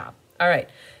 Good job. All right.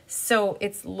 So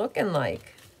it's looking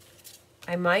like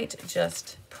I might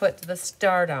just put the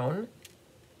star down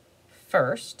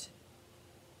first.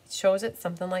 It shows it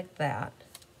something like that.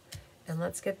 And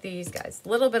let's get these guys. A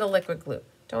little bit of liquid glue.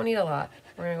 Don't need a lot.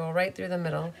 We're going to go right through the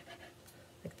middle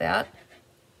like that.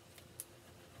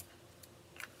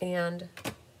 And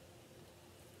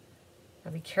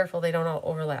I'll be careful they don't all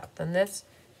overlap. Then this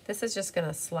is just going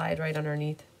to slide right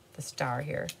underneath the star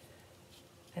here.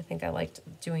 I think I liked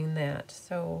doing that.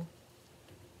 So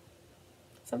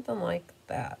something like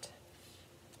that.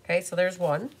 Okay, so there's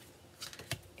one.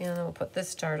 And then we'll put this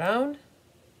star down.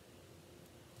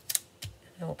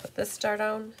 And we'll put this star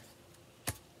down.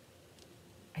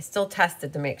 I still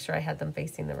tested to make sure I had them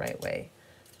facing the right way.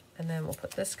 And then we'll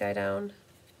put this guy down.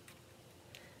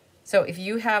 So if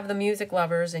you have the music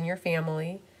lovers in your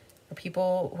family, or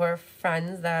people who are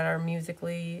friends that are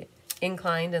musically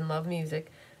inclined and love music,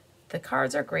 the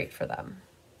cards are great for them.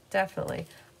 Definitely.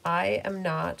 I am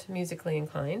not musically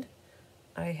inclined.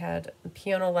 I had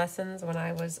piano lessons when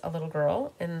I was a little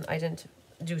girl, and I didn't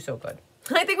do so good.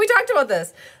 I think we talked about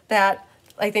this, that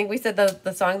I think we said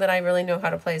the song that I really know how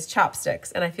to play is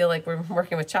Chopsticks, and I feel like we're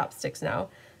working with chopsticks now.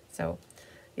 So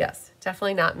yes,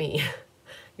 definitely not me.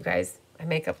 You guys, I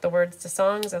make up the words to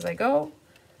songs as I go,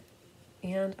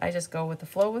 and I just go with the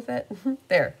flow with it.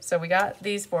 There, so we got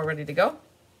these four ready to go.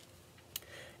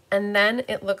 And then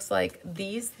it looks like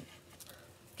these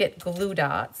get glue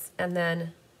dots, and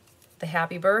then the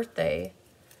happy birthday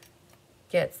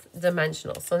gets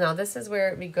dimensional. So now this is where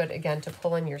it'd be good, again, to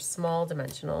pull in your small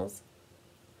dimensionals,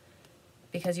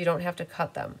 because you don't have to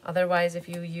cut them. Otherwise, if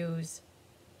you use,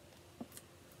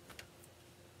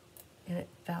 and it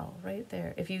fell right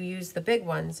there, if you use the big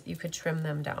ones, you could trim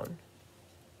them down.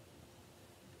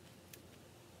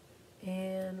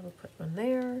 And we'll put one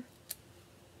there,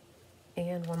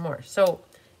 and one more. So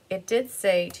it did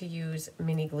say to use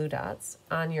mini glue dots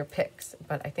on your picks,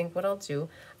 but I think what I'll do,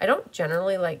 I don't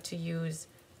generally like to use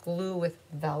glue with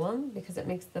vellum because it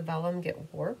makes the vellum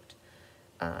get warped.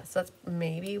 So that's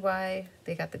maybe why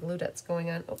they got the glue dots going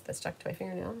on. Oh, that stuck to my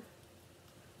fingernail.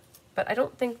 But I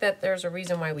don't think that there's a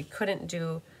reason why we couldn't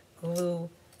do glue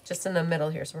just in the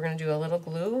middle here. So we're going to do a little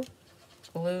glue,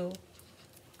 glue,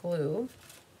 glue.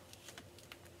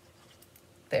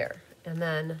 There. And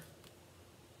then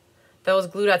those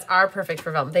glue dots are perfect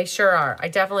for vellum. They sure are. I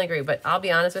definitely agree. But I'll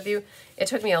be honest with you, it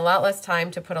took me a lot less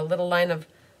time to put a little line of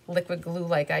liquid glue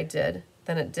like I did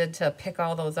than it did to pick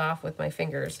all those off with my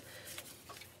fingers.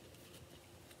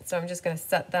 So I'm just going to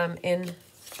set them in,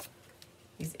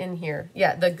 these in here.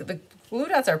 Yeah, the glue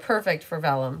dots are perfect for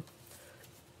vellum.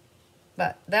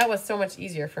 But that was so much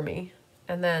easier for me.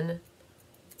 And then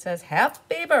it says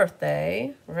happy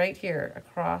birthday right here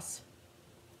across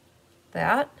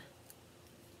that.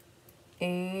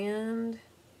 And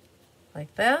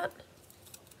like that.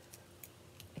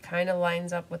 It kind of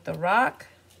lines up with the rock.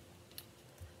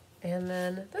 And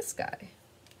then this guy.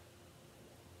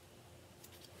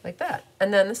 Like that.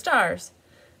 And then the stars.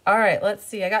 All right, let's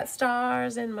see. I got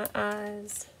stars in my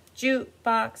eyes.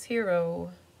 Jukebox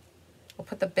hero. We'll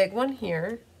put the big one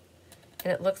here.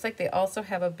 And it looks like they also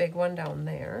have a big one down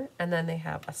there. And then they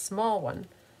have a small one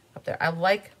up there. I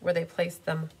like where they placed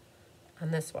them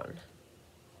on this one.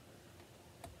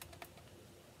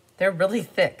 They're really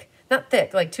thick. Not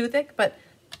thick, like too thick, but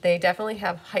they definitely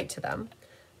have height to them.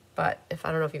 But if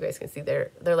I don't know if you guys can see,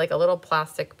 they're like a little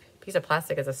plastic piece of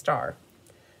plastic as a star.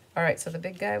 All right, so the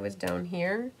big guy was down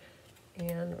here,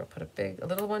 and we'll put a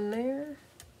little one there.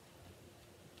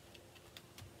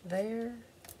 There.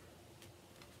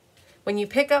 When you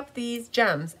pick up these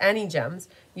gems, any gems,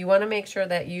 you want to make sure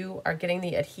that you are getting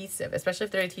the adhesive, especially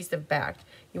if they're adhesive backed.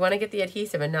 You want to get the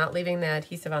adhesive and not leaving the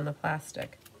adhesive on the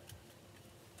plastic.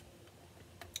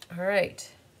 All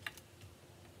right.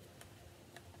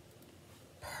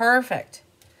 Perfect.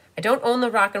 I don't own the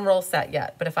rock and roll set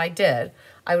yet, but if I did,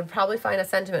 I would probably find a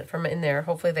sentiment from in there.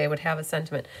 Hopefully they would have a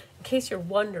sentiment. In case you're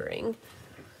wondering,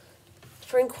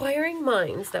 for inquiring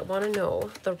minds that want to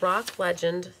know, the rock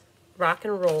legend, rock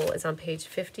and roll, is on page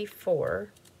 54.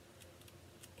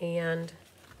 And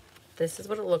this is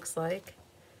what it looks like.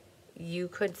 You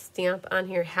could stamp on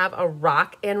here, have a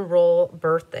rock and roll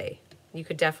birthday. You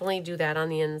could definitely do that on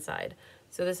the inside.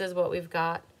 So this is what we've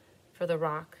got for the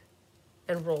rock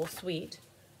and roll suite.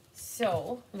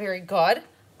 So, very good.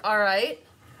 All right.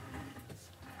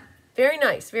 Very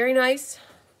nice, very nice.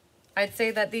 I'd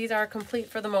say that these are complete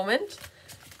for the moment.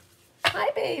 Hi,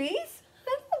 babies.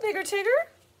 Hello, bigger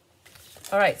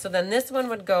Tigger. All right, so then this one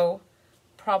would go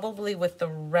probably with the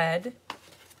red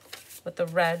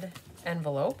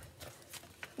envelope.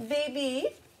 Baby.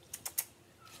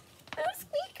 Oh,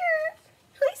 Squeaker.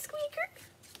 Hi, Squeaker.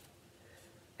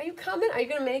 Are you coming? Are you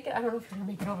going to make it? I don't know if you're going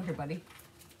to make it over here, buddy.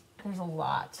 There's a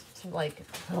lot to like,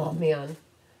 oh, man.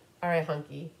 All right,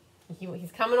 Hunky.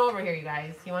 He's coming over here, you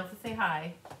guys. He wants to say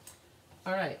hi.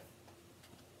 All right.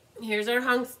 Here's our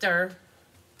Hunkster.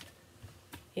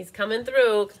 He's coming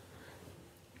through.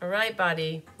 All right,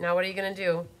 buddy. Now what are you going to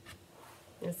do?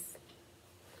 Yes.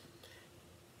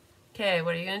 Okay,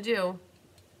 what are you going to do?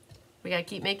 We got to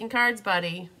keep making cards,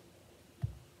 buddy.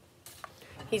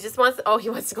 He just wants to, oh, he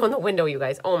wants to go in the window, you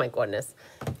guys. Oh, my goodness.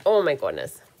 Oh, my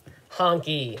goodness.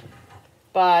 Hunky.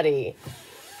 Buddy.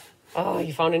 Oh,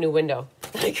 you found a new window.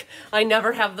 Like, I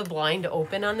never have the blind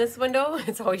open on this window.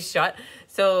 It's always shut.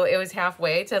 So it was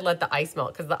halfway to let the ice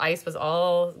melt because the ice was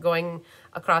all going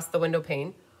across the window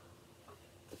pane.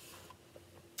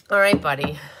 All right,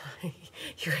 buddy.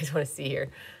 You guys want to see here.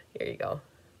 Here you go.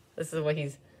 This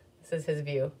is his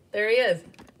view. There he is.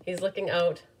 He's looking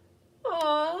out.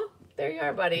 Aw, there you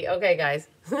are, buddy. Okay, guys.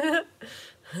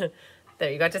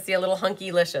 There, you got to see a little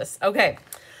Hunky-licious. Okay.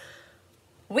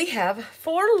 We have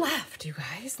 4 left, you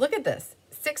guys. Look at this.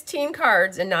 16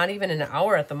 cards and not even an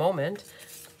hour at the moment.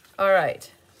 All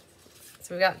right.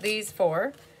 So we got these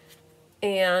 4.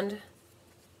 And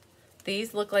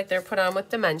these look like they're put on with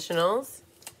dimensionals.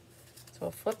 So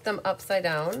we'll flip them upside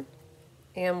down.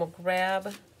 And we'll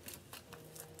grab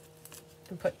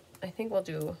and put, I think we'll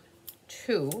do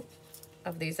 2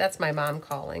 of these. That's my mom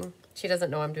calling. She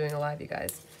doesn't know I'm doing a live, you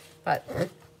guys. But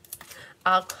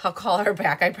I'll call her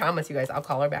back. I promise you guys, I'll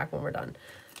call her back when we're done.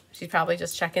 She's probably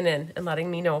just checking in and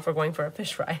letting me know if we're going for a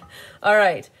fish fry. All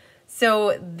right.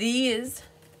 So these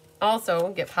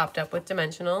also get popped up with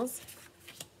dimensionals.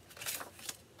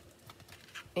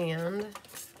 And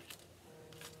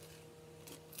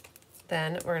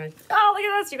then we're going to, oh, look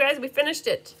at this, you guys. We finished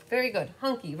it. Very good.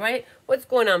 Hunky, right? What's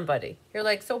going on, buddy? You're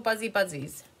like so buzzy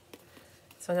buzzies.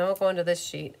 So now we'll go into this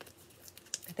sheet.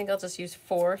 I think I'll just use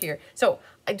 4 here. So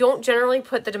I don't generally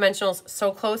put the dimensionals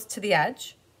so close to the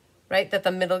edge, right, that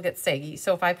the middle gets saggy.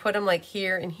 So if I put them like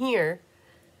here and here,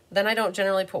 then I don't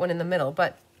generally put one in the middle.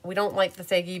 But we don't like the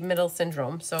saggy middle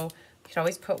syndrome. So you can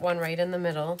always put one right in the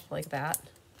middle like that.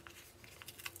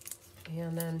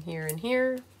 And then here and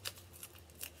here.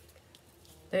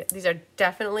 These are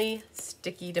definitely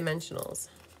sticky dimensionals.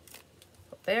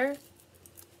 Put there.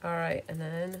 All right, and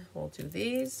then we'll do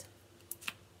these.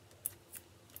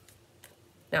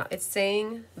 Now, it's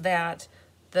saying that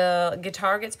the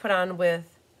guitar gets put on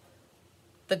with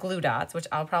the glue dots, which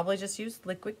I'll probably just use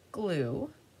liquid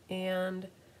glue. And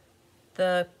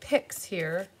the picks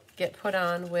here get put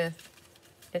on with,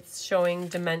 it's showing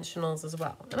dimensionals as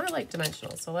well. And I like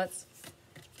dimensionals, so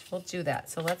we'll do that.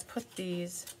 So let's put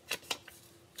these,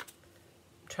 I'm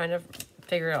trying to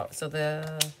figure out. So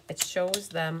it shows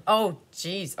them, oh,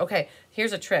 geez. Okay,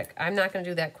 here's a trick. I'm not going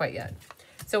to do that quite yet.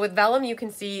 So with vellum, you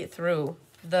can see through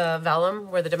the vellum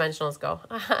where the dimensionals go.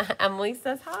 Emily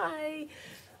says hi.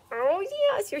 Oh,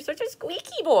 yes, you're such a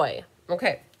squeaky boy.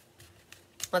 Okay,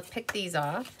 let's pick these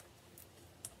off.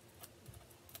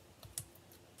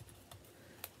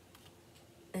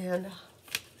 And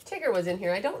Tigger was in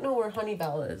here. I don't know where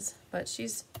Honeybell is, but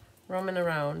she's roaming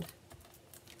around.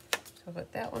 So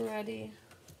put that one ready.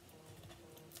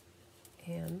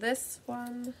 And this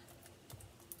one.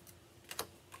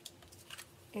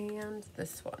 And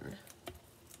this one.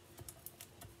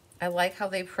 I like how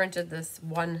they printed this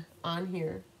one on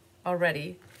here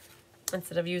already.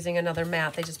 Instead of using another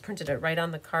mat, they just printed it right on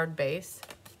the card base.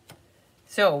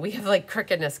 So we have like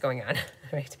crookedness going on,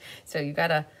 right? So you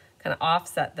gotta kind of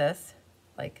offset this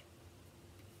like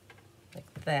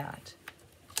that.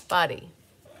 Body.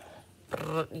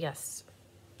 Yes.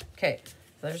 Okay,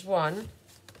 so there's one.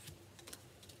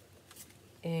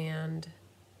 And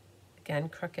again,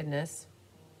 crookedness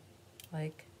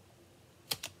like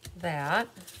that.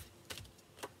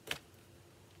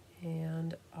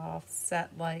 And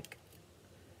offset like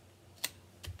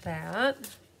that.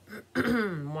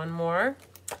 One more.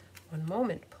 One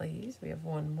moment, please. We have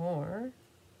one more.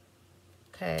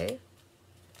 Okay.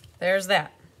 There's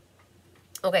that.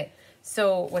 Okay.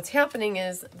 So what's happening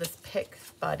is this pick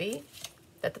buddy.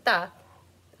 Da-da-da.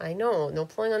 I know. No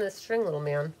pulling on this string, little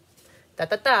man.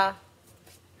 Da-da-da.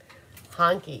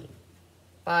 Honky.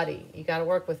 Buddy. You got to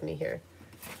work with me here.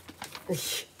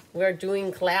 We're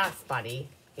doing class, buddy.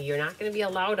 You're not going to be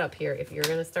allowed up here if you're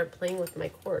going to start playing with my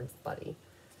chords, buddy.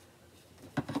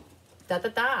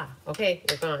 Da-da-da. Okay,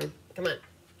 you're gone. Come on.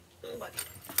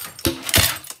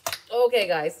 Okay,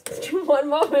 guys, one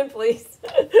moment, please.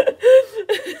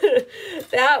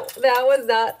 that was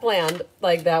not planned.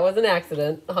 Like, that was an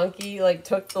accident. Hunky, like,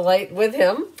 took the light with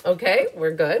him. Okay,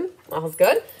 we're good. All's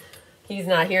good. He's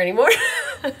not here anymore.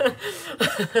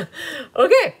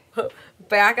 Okay,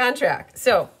 back on track.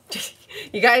 So,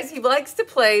 you guys, he likes to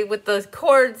play with the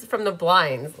cords from the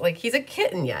blinds. Like, he's a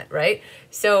kitten yet, right?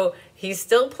 So, he's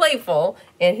still playful,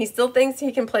 and he still thinks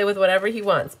he can play with whatever he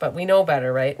wants, but we know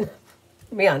better, right?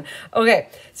 Man. Okay,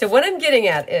 so what I'm getting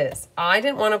at is I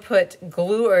didn't want to put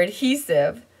glue or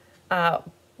adhesive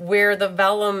where the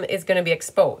vellum is going to be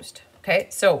exposed. Okay,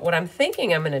 so what I'm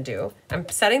thinking I'm going to do, I'm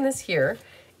setting this here,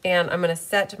 and I'm going to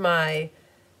set my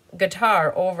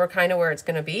guitar over kind of where it's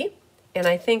going to be. And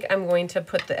I think I'm going to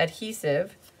put the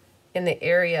adhesive in the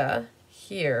area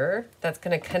here that's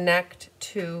going to connect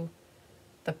to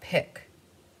the pick,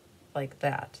 like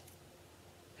that.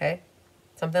 Okay,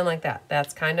 something like that.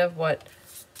 That's kind of what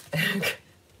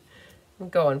I'm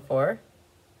going for.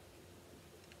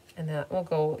 And that will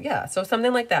go, yeah, so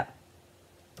something like that.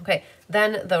 Okay,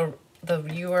 then the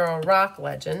You're a Rock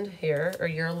legend here, or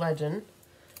Your Legend.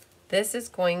 This is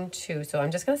going to, so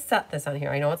I'm just going to set this on here.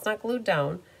 I know it's not glued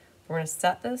down. We're going to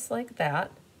set this like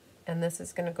that, and this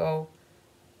is going to go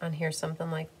on here something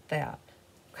like that.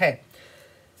 Okay,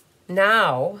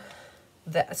 now,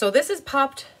 so this is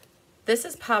popped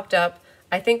up.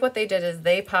 I think what they did is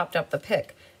they popped up the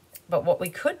pick. But what we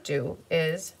could do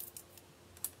is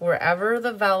wherever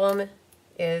the vellum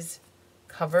is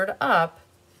covered up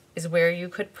is where you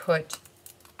could put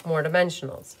more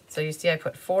dimensionals. So you see I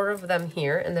put 4 of them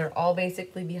here, and they're all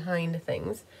basically behind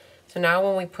things. So now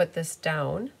when we put this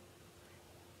down,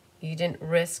 you didn't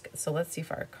risk, so let's see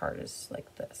if our card is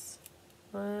like this.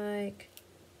 Like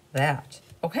that.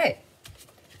 Okay.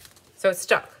 So it's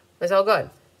stuck. It's all good.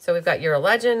 So we've got You're a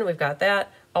Legend, we've got that.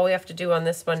 All we have to do on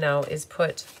this one now is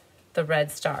put the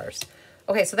red stars.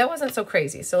 Okay, so that wasn't so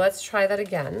crazy. So let's try that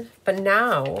again. But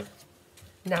now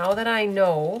that I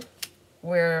know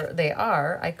where they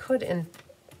are, I could, in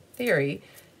theory,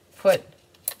 put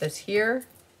this here,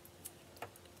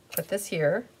 put this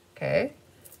here, okay?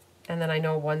 And then I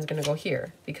know one's gonna go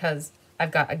here because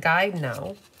I've got a guide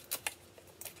now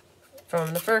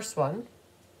from the first one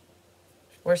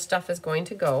where stuff is going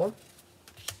to go.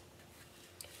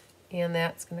 And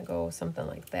that's gonna go something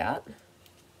like that.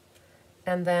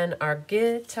 And then our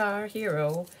Guitar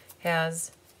Hero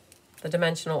has the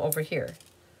dimensional over here.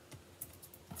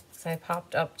 So I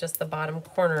popped up just the bottom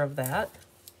corner of that.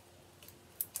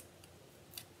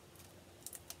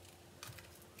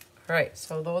 All right,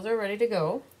 so those are ready to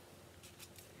go.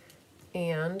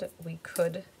 And we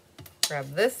could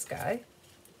grab this guy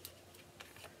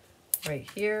right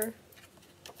here,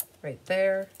 right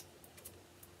there,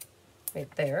 right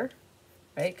there,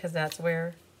 right? Because that's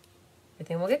where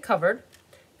everything will get covered.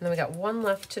 And then we got one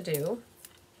left to do.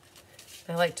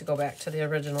 I like to go back to the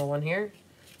original one here.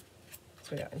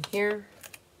 So we got in here,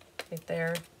 right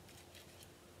there,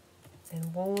 and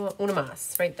una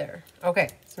más right there. Okay,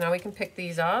 so now we can pick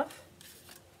these off.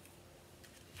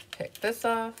 Pick this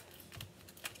off.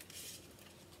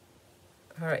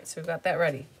 All right, so we've got that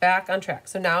ready. Back on track.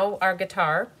 So now our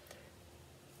guitar,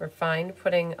 we're fine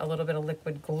putting a little bit of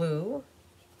liquid glue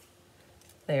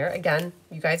there. Again,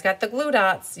 you guys got the glue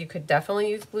dots. You could definitely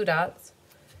use glue dots.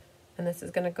 And this is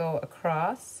going to go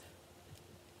across.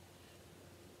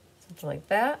 Something like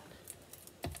that.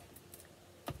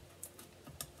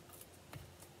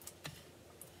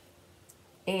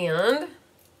 And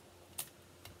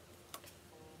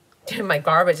my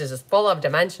garbage is just full of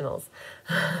dimensionals.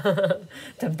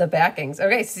 the backings.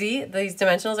 Okay, see, these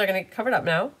dimensionals are going to get covered up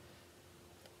now.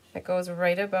 It goes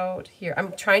right about here.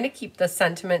 I'm trying to keep the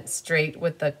sentiment straight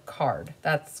with the card.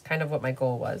 That's kind of what my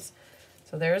goal was.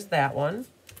 So there's that one.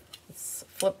 Let's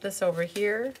flip this over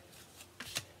here.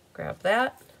 Grab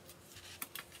that.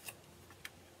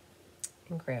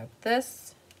 And grab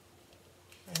this.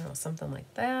 I don't know, something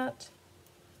like that.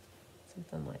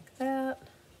 Something like that.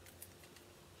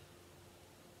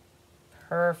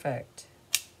 Perfect.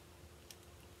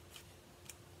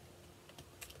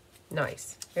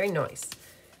 Nice. Very nice.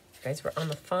 Guys, we're on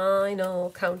the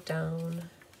final countdown.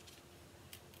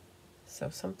 So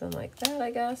something like that,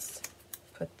 I guess.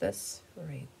 Put this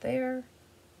right there.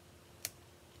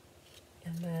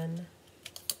 And then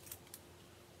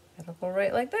it'll go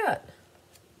right like that.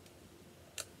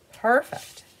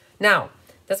 Perfect. Now,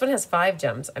 this one has 5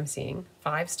 gems. I'm seeing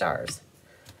 5 stars.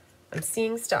 I'm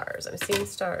seeing stars. I'm seeing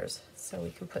stars. So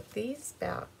we can put these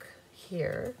back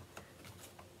here.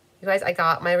 You guys, I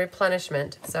got my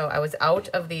replenishment. So I was out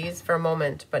of these for a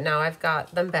moment, but now I've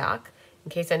got them back. in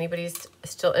case anybody's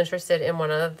still interested in one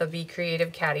of the Be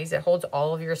Creative caddies. It holds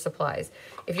all of your supplies.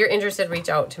 If you're interested, reach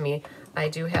out to me. I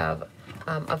do have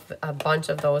a bunch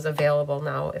of those available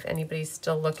now if anybody's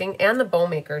still looking, and the bow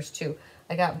makers too.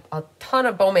 I got a ton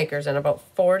of bow makers and about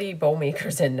 40 bow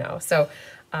makers in now. So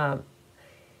if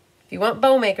you want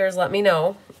bow makers, let me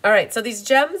know. All right, so these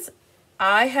gems,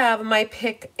 I have my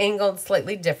pick angled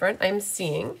slightly different, I'm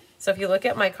seeing. So if you look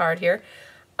at my card here,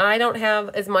 I don't have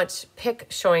as much pick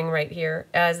showing right here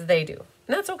as they do.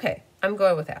 And that's okay. I'm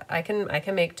good with that. I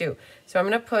can make do. So I'm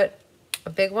going to put a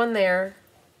big one there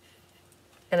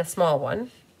and a small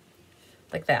one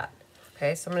like that.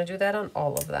 Okay, so I'm going to do that on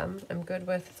all of them. I'm good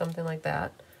with something like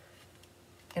that.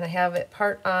 And I have it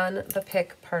part on the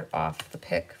pick, part off the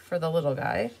pick for the little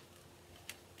guy.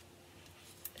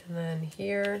 And then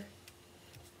here,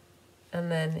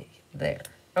 and then there.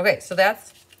 Okay, so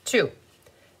that's 2.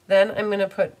 Then I'm going to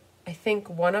put, I think,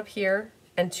 1 up here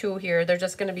and 2 here. They're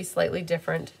just going to be slightly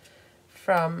different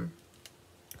from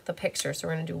the picture. So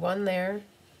we're going to do 1 there.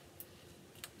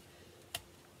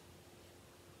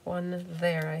 1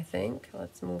 there, I think.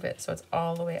 Let's move it so it's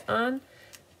all the way on.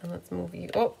 And let's move you.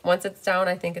 Oh, once it's down,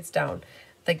 I think it's down.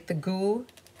 Like the goo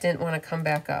didn't want to come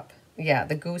back up. Yeah,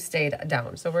 the goo stayed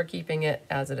down. So we're keeping it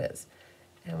as it is.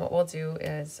 And what we'll do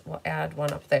is we'll add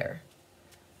 1 up there.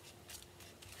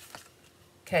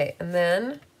 Okay, and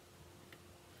then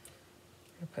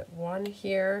I'll put 1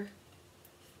 here,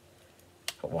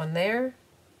 put 1 there.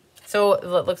 So it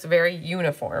looks very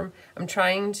uniform. I'm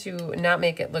trying to not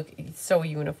make it look so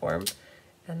uniform.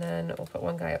 And then we'll put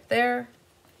 1 guy up there,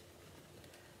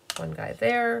 1 guy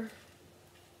there.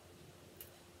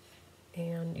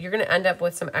 And you're going to end up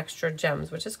with some extra gems,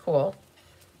 which is cool.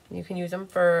 You can use them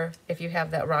for, if you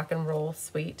have that rock and roll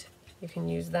suite, you can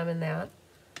use them in that.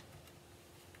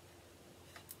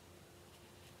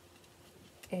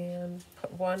 And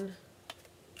put 1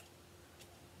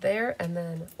 there, and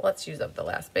then let's use up the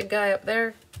last big guy up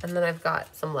there, and then I've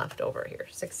got some left over here,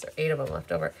 6 or 8 of them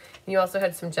left over. And you also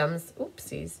had some gems,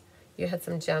 oopsies, you had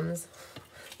some gems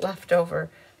left over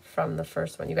from the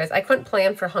first one. You guys, I couldn't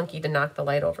plan for Hunky to knock the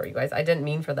light over, you guys. I didn't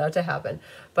mean for that to happen,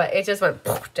 but it just went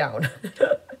poof down.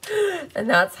 And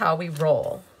that's how we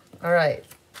roll. All right,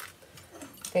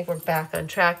 I think we're back on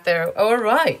track there. All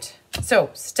right. So,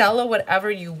 Stella, whatever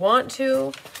you want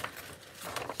to.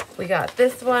 We got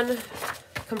this one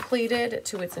completed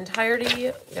to its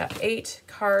entirety. We got 8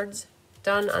 cards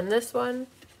done on this one.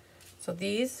 So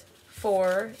these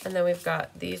 4, and then we've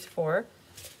got these 4.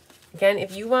 Again,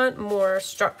 if you want more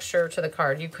structure to the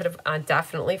card, you could have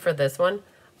definitely for this one,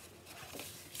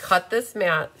 cut this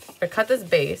mat, or cut this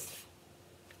base,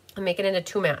 and make it into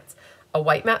 2 mats. A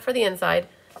white mat for the inside,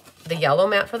 the yellow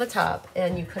mat for the top,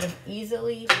 and you could have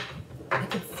easily, I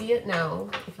could see it now,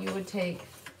 if you would take,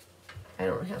 I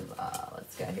don't have,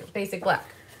 let's get here, basic black.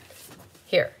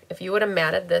 Here, if you would have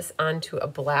matted this onto a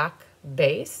black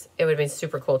base, it would have been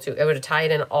super cool too. It would have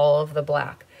tied in all of the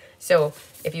black. So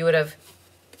if you would have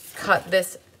cut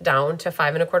this down to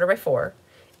 5 1/4 by 4,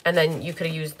 and then you could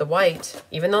have used the white,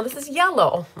 even though this is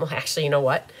yellow. Well, actually, you know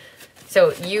what?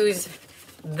 So use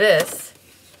this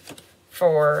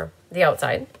for the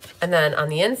outside, and then on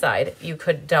the inside, you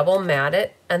could double mat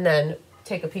it, and then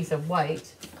take a piece of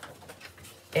white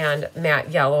and mat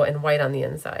yellow and white on the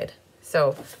inside.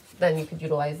 So then you could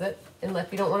utilize it. And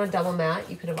if you don't want to double mat,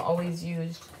 you could have always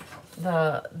used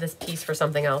this piece for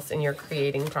something else in your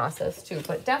creating process too.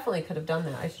 But definitely could have done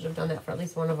that. I should have done that for at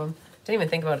least one of them. Didn't even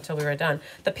think about it till we were done.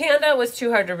 The Panda was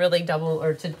too hard to really double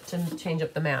or to change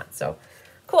up the mat. So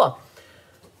cool.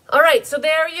 All right, so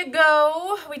there you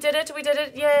go. We did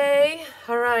it, yay.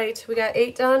 All right, we got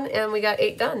 8 done, and we got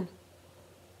 8 done.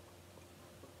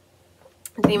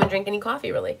 Didn't even drink any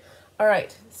coffee, really. All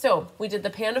right, so we did the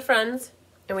Panda Friends,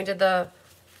 and we did the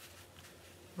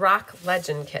Rock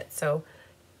Legend kit. So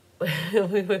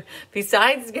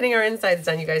besides getting our insides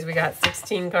done, you guys, we got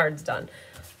 16 cards done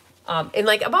in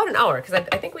like about an hour, because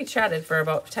I think we chatted for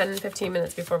about 10-15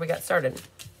 minutes before we got started.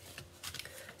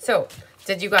 So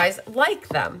did you guys like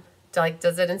them? Like,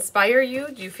 does it inspire you?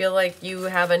 Do you feel like you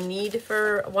have a need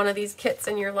for one of these kits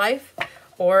in your life,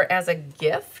 or as a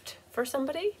gift for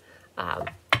somebody,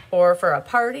 or for a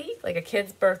party, like a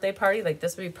kid's birthday party? Like,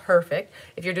 this would be perfect.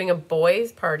 If you're doing a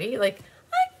boys party, like,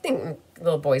 I think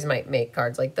little boys might make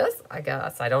cards like this, I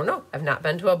guess. I don't know. I've not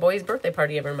been to a boy's birthday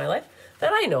party ever in my life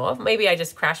that I know of. Maybe I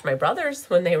just crashed my brothers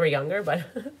when they were younger, but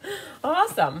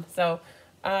awesome. So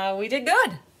we did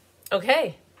good.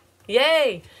 Okay.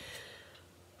 Yay.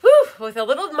 Whew, with a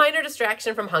little minor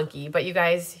distraction from Hunky, but you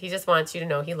guys, he just wants you to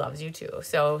know he loves you too.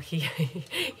 So he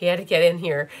had to get in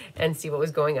here and see what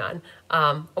was going on.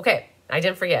 Okay, I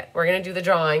didn't forget. We're going to do the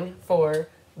drawing for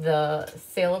the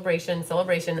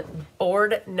sale-a-bration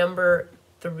board number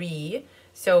 3.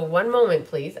 So one moment,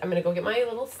 please. I'm going to go get my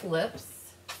little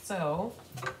slips. So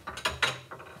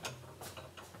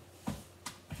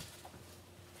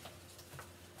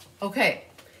okay,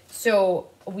 so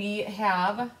we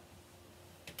have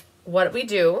what we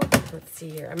do. Let's see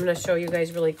here. I'm going to show you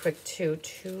guys really quick too.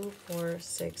 2, 4,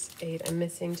 6, 8. I'm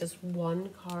missing just one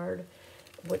card.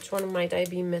 Which one might I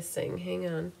be missing?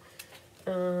 Hang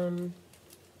on.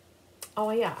 Oh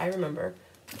yeah, I remember.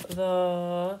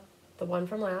 The one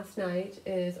from last night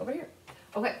is over here.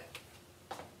 Okay.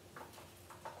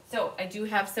 So I do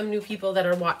have some new people that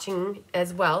are watching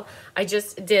as well. I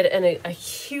just did a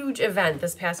huge event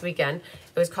this past weekend.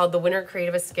 It was called the Winter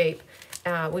Creative Escape.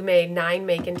 We made 9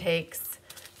 make and takes.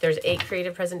 There's 8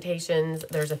 creative presentations.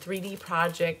 There's a 3D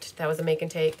project that was a make and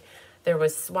take. There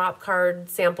was swap card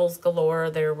samples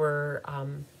galore. There were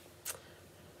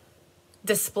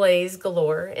displays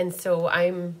galore. And so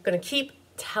I'm going to keep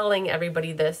telling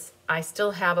everybody this. I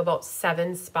still have about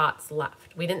 7 spots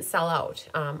left. We didn't sell out.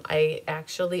 I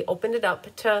actually opened it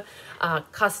up to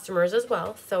customers as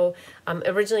well. So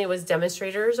originally it was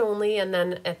demonstrators only, and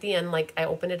then at the end, like, I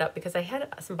opened it up because I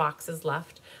had some boxes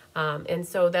left. And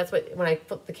so that's what, when I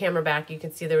flip the camera back, you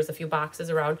can see there was a few boxes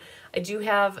around. I do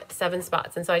have 7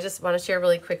 spots. And so I just want to share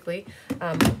really quickly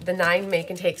the 9 make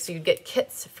and take. So you get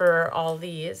kits for all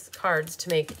these cards to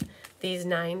make these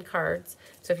 9 cards.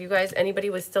 So if you guys, anybody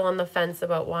was still on the fence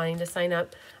about wanting to sign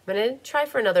up, I'm going to try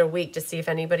for another week to see if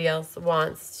anybody else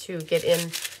wants to get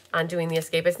in on doing the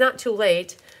escape. It's not too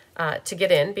late to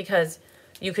get in, because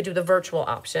you could do the virtual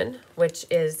option, which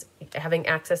is having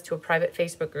access to a private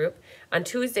Facebook group. On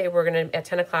Tuesday, we're going to, at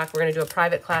 10 o'clock, we're going to do a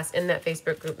private class in that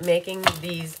Facebook group making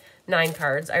these 9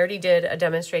 cards. I already did a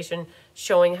demonstration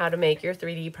showing how to make your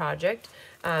 3D project.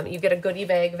 You get a goodie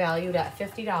bag valued at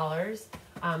 $50.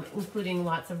 Including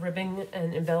lots of ribbon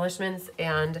and embellishments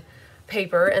and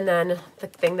paper. And then the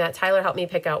thing that Tyler helped me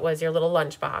pick out was your little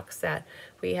lunchbox that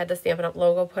we had the Stampin' Up!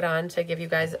 Logo put on to give you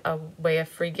guys a way of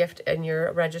free gift in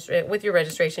your with your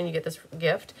registration. You get this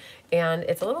gift, and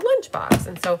it's a little lunchbox.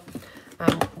 And so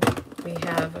we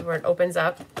have where it opens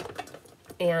up,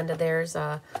 and there's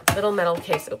a little metal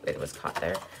case. Oh, it was caught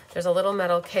there. There's a little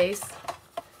metal case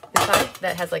inside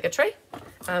that has like a tray.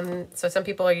 So some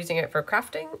people are using it for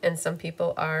crafting, and some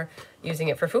people are using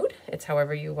it for food. It's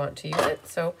however you want to use it.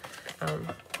 So,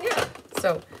 yeah.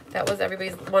 So that was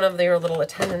everybody's, one of their little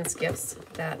attendance gifts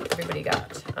that everybody got.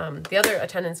 The other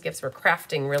attendance gifts were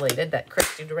crafting related that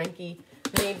Christy Duranke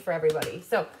made for everybody.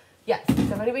 So, yes. So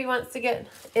if anybody wants to get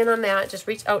in on that, just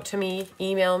reach out to me,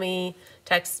 email me,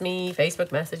 text me,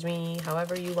 Facebook message me,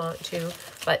 however you want to.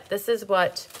 But this is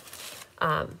what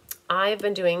I've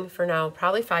been doing for now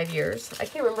probably 5 years. I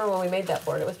can't remember when we made that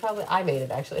board. It was probably, I made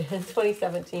it actually in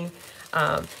 2017.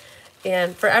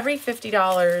 And for every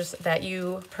 $50 that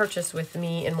you purchase with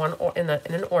me in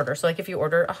an order, so like if you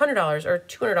order $100 or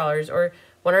 $200 or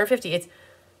 $150,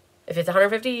 if it's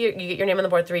 $150, you get your name on the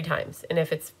board 3 times. And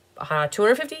if it's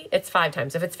 $250, it's 5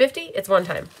 times. If it's $50, it's 1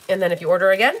 time. And then if you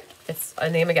order again, it's a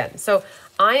name again. So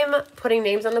I am putting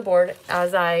names on the board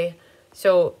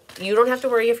so you don't have to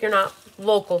worry if you're not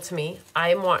local to me.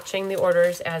 I'm watching the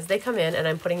orders as they come in, and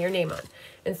I'm putting your name on.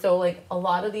 And so like a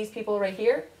lot of these people right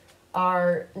here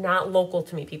are not local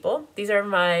to me people. These are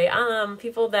my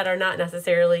people that are not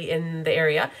necessarily in the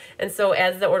area. And so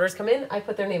as the orders come in, I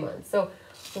put their name on. So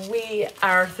we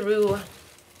are through,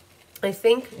 I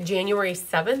think, January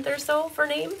 7th or so for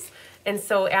names. And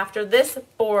so after this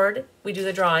board, we do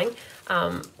the drawing.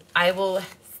 I will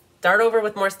start over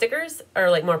with more stickers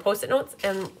or like more post-it notes,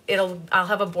 and I'll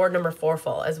have a board number 4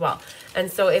 full as well.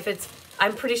 And so if it's,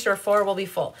 I'm pretty sure 4 will be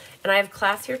full. And I have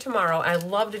class here tomorrow. I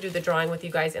love to do the drawing with you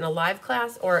guys in a live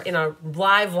class or in a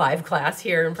live class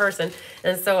here in person.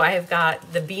 And so I have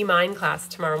got the Be Mine class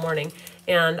tomorrow morning,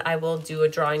 and I will do a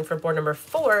drawing for board number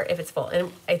 4 if it's full.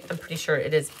 And I'm pretty sure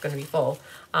it is going to be full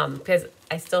because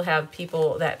I still have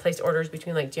people that placed orders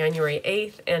between like January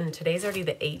 8th and today's already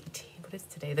the 18th. What is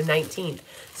today? The 19th.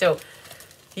 So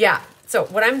yeah. So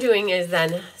what I'm doing is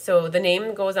then, so the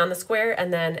name goes on the square,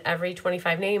 and then every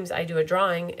 25 names I do a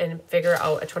drawing and figure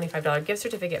out a $25 gift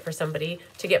certificate for somebody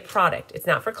to get product. It's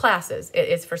not for classes. It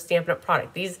is for Stampin' Up!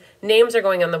 Product. These names are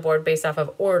going on the board based off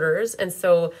of orders. And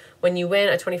so when you win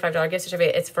a $25 gift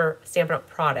certificate, it's for Stampin' Up!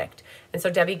 Product. And so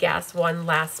Debbie Gass won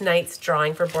last night's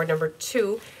drawing for board number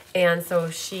 2. And so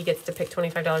she gets to pick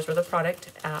 $25 worth of product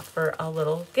for a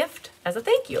little gift as a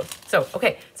thank you. So,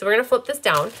 okay, so we're going to flip this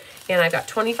down. And I've got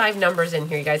 25 numbers in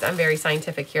here, you guys. I'm very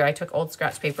scientific here. I took old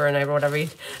scratch paper and I wrote every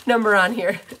number on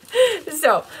here.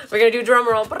 So we're going to do drum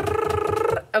roll.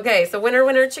 Okay, so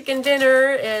winner chicken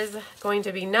dinner is going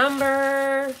to be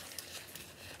this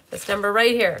number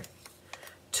right here,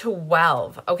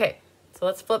 12. Okay, so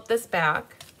let's flip this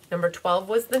back. Number 12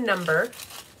 was the number.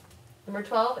 Number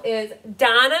 12 is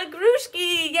Donna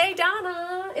Grushki. Yay,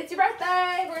 Donna. It's your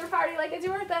birthday. We're going to party like it's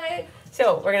your birthday.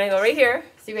 So we're going to go right here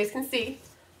so you guys can see.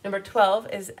 Number 12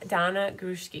 is Donna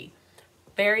Grushki.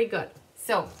 Very good.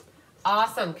 So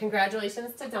awesome.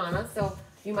 Congratulations to Donna. So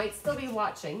you might still be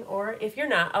watching, or if you're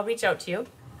not, I'll reach out to you.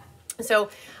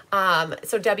 So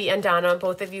Debbie and Donna,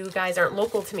 both of you guys aren't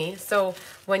local to me. So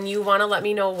when you want to let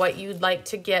me know what you'd like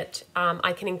to get,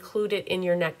 I can include it in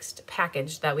your next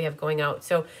package that we have going out.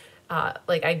 So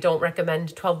like I don't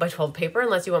recommend 12 by 12 paper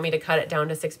unless you want me to cut it down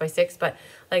to 6 by 6, but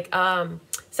like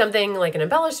something like an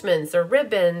embellishments or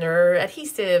ribbon or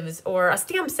adhesives or a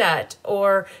stamp set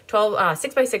or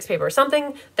 6 by 6 paper,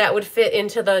 something that would fit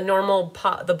into the normal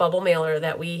the bubble mailer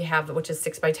that we have, which is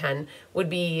 6 by 10, would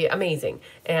be amazing.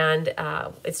 And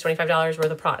it's $25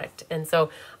 worth of product. And so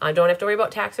I don't have to worry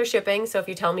about tax or shipping. So if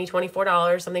you tell me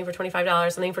 $24, something for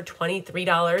 $25, something for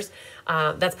 $23,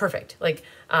 that's perfect. Like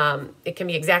it can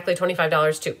be exactly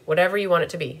 $25 too, whatever you want it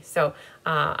to be. So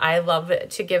I love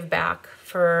to give back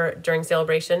during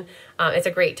Sale-a-bration. It's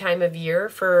a great time of year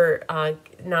for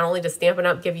not only to Stampin'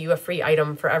 Up! Give you a free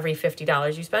item for every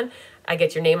 $50 you spend. I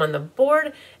get your name on the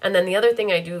board. And then the other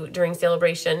thing I do during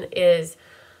Sale-a-bration is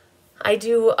I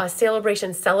do a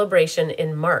Sale-a-bration celebration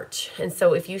in March. And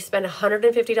so if you spend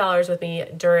 $150 with me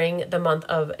during the month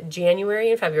of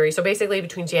January and February, so basically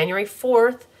between January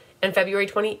 4th and February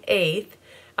 28th,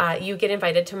 you get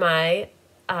invited to my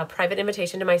private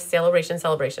invitation to my Sale-a-bration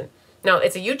celebration. Now,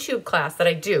 it's a YouTube class that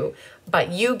I do,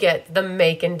 but you get the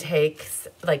make and takes,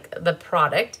 like the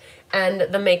product. And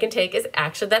the make and take is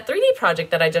actually that 3D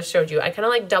project that I just showed you. I kind of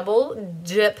like double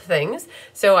dip things.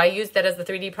 So I use that as the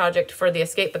 3D project for the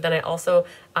escape, but then I also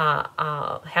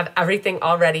have everything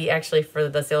already actually for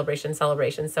the Sale-a-bration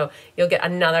celebration. So you'll get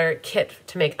another kit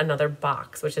to make another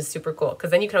box, which is super cool.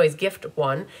 Because then you can always gift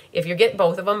one. If you get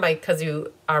both of them because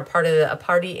you are part of a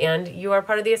party and you are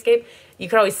part of the escape, you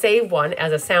can always save one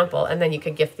as a sample and then you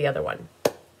could gift the other one.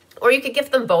 Or you could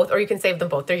gift them both, or you can save them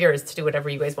both. They're yours to do whatever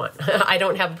you guys want. I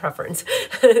don't have a preference.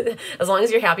 As long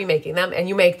as you're happy making them and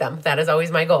you make them, that is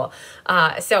always my goal.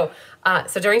 So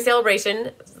during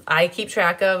Sale-a-bration, I keep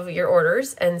track of your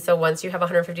orders. And so once you have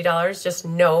 $150, just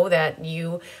know that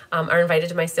you are invited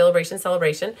to my Sale-a-bration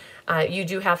celebration. You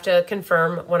do have to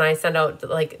confirm when I send out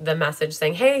like the message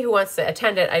saying, hey, who wants to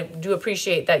attend it? I do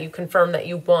appreciate that you confirm that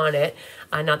you want it.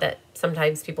 Not that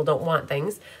sometimes people don't want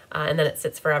things and then it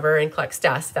sits forever and collects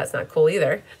dust. That's not cool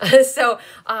either. So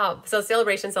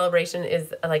Sale-a-bration celebration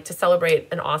is like to celebrate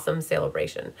an awesome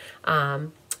Sale-a-bration.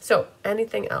 So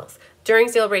anything else? During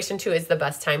Sale-a-bration too is the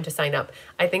best time to sign up.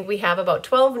 I think we have about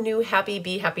 12 new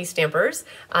Be Happy stampers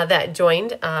that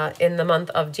joined in the month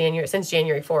of January, since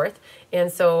January 4th.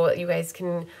 And so you guys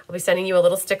I'll be sending you a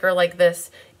little sticker like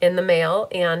this in the mail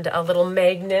and a little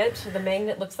magnet. The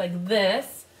magnet looks like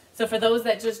this. So for those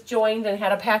that just joined and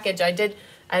had a package,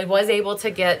 I was able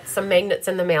to get some magnets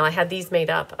in the mail. I had these made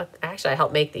up. Actually, I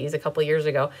helped make these a couple years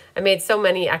ago. I made so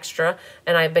many extra,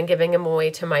 and I've been giving them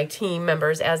away to my team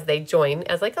members as they join,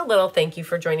 as like a little thank you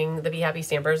for joining the Be Happy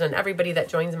Stampers and everybody that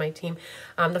joins my team.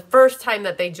 The first time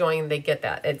that they join, they get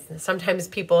that. Sometimes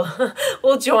people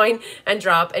will join and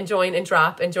drop and join and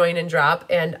drop and join and drop,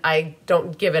 and I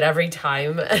don't give it every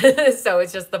time. So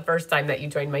it's just the first time that you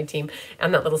join my team,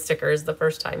 and that little sticker is the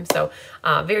first time. So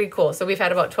very cool. So we've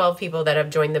had about 12 people that have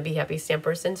joined the Be Happy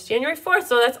Stamper since January 4th,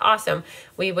 so that's awesome.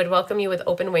 We would welcome you with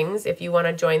open wings if you want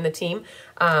to join the team.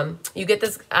 You get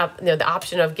this, the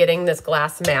option of getting this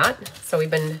glass mat, so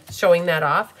we've been showing that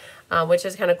off, which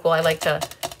is kind of cool. I like to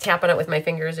tap on it with my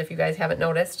fingers if you guys haven't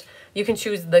noticed. You can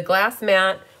choose the glass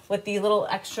mat with the little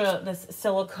extra, this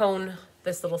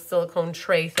little silicone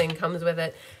tray thing comes with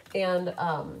it, and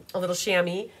a little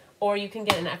chamois, or you can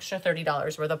get an extra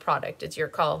 $30 worth of product. It's your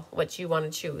call what you want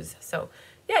to choose. So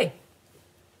yay.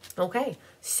 Okay,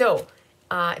 so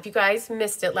if you guys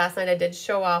missed it, last night I did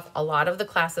show off a lot of the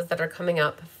classes that are coming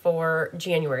up for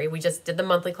January. We just did the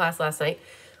monthly class last night.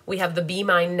 We have the Be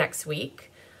Mine next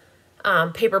week.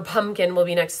 Paper Pumpkin will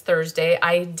be next Thursday.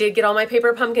 I did get all my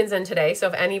paper pumpkins in today, so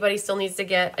if anybody still needs to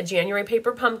get a January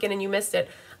paper pumpkin and you missed it,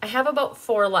 I have about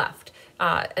 4 left.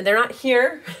 And they're not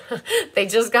here. They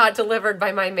just got delivered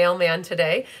by my mailman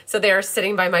today. So they are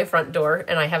sitting by my front door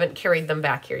and I haven't carried them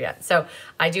back here yet. So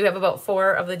I do have about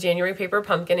 4 of the January paper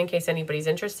pumpkin in case anybody's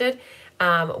interested.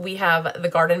 We have the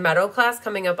Garden Meadow class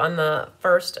coming up on the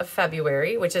 1st of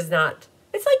February, which is not,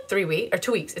 it's like 3 weeks or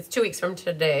 2 weeks. It's 2 weeks from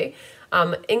today.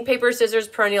 Ink, paper, scissors,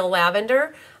 perennial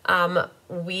lavender.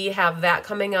 We have that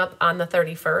coming up on the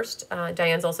 31st.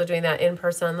 Diane's also doing that in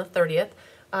person on the 30th.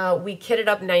 We kitted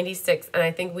up 96, and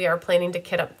I think we are planning to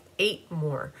kit up 8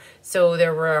 more. So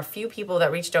there were a few people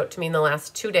that reached out to me in the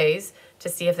last 2 days to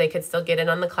see if they could still get in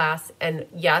on the class. And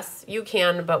yes, you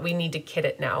can, but we need to kit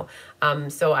it now.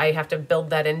 So I have to build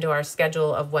that into our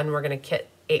schedule of when we're going to kit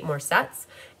 8 more sets.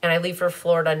 And I leave for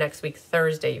Florida next week,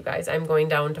 Thursday, you guys. I'm going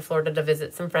down to Florida to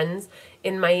visit some friends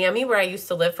in Miami, where I used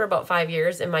to live for about 5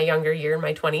 years in my younger year, in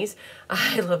my 20s.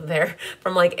 I lived there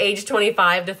from like age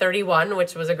 25 to 31,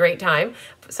 which was a great time.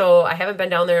 So I haven't been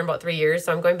down there in about 3 years.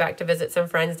 So I'm going back to visit some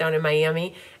friends down in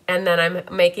Miami. And then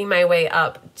I'm making my way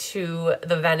up to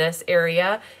the Venice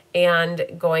area and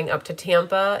going up to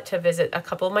Tampa to visit a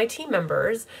couple of my team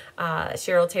members,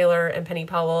 Cheryl Taylor and Penny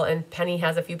Powell. And Penny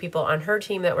has a few people on her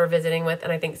team that we're visiting with,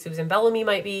 and I think Susan Bellamy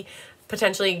might be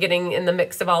potentially getting in the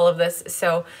mix of all of this.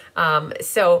 So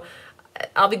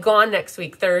I'll be gone next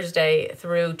week, Thursday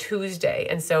through Tuesday.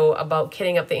 And so about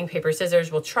kitting up the ink, paper,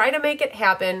 scissors, we'll try to make it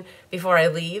happen before I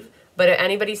leave. But if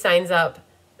anybody signs up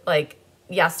like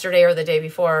yesterday or the day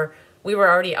before, we were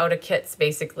already out of kits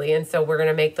basically, and so we're going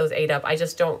to make those 8 up. I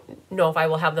just don't know if I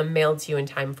will have them mailed to you in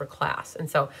time for class, and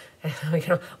so we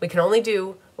can only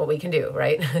do what we can do,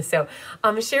 right? So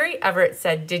Sherry Everett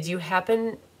said, did you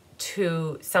happen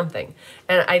to something?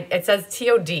 And it says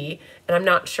TOD, and I'm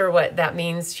not sure what that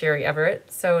means, Sherry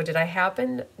Everett. So did I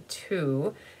happen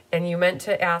to, and you meant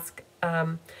to ask,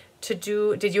 did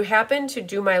you happen to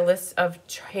do my list of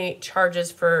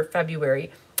charges for February?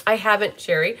 I haven't,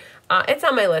 Sherry. It's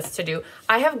on my list to do.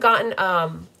 I have gotten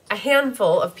a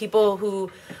handful of people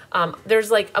who,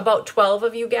 there's like about 12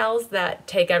 of you gals that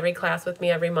take every class with me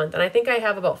every month. And I think I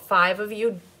have about 5 of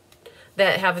you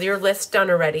that have your list done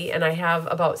already. And I have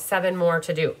about 7 more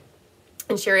to do.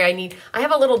 And Sherry, I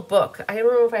have a little book. I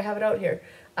don't know if I have it out here.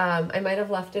 I might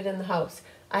have left it in the house.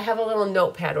 I have a little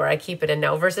notepad where I keep it in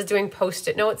now versus doing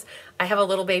Post-it notes. I have a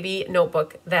little baby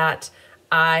notebook that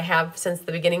I have since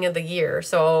the beginning of the year.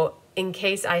 So in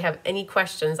case I have any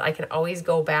questions, I can always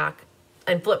go back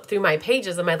and flip through my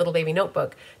pages of my little baby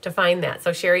notebook to find that.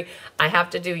 So Sherry, I have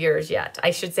to do yours yet.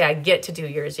 I should say I get to do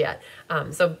yours yet.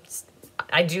 So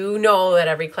I do know that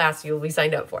every class you'll be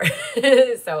signed up for.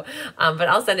 So, but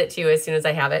I'll send it to you as soon as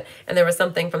I have it. And there was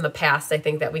something from the past, I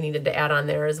think, that we needed to add on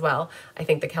there as well. I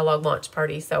think the Kellogg launch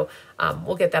party. So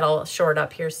we'll get that all shored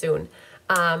up here soon.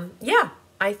 Yeah.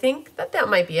 I think that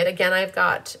might be it. Again, I've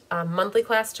got a monthly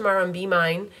class tomorrow in Be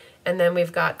Mine, and then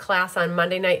we've got class on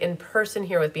Monday night in person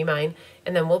here with Be Mine,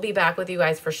 and then we'll be back with you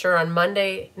guys for sure on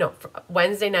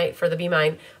Wednesday night for the Be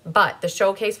Mine, but the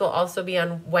showcase will also be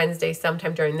on Wednesday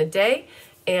sometime during the day,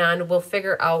 and we'll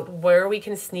figure out where we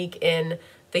can sneak in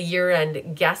the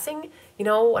year-end guessing. You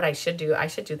know what I should do? I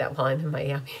should do that while I'm in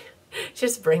Miami.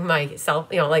 Just bring myself,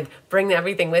 like bring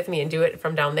everything with me and do it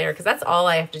from down there. Because that's all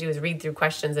I have to do is read through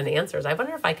questions and answers. I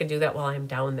wonder if I could do that while I'm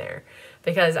down there.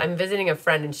 Because I'm visiting a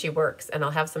friend and she works and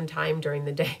I'll have some time during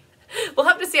the day. We'll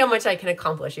have to see how much I can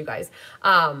accomplish, you guys.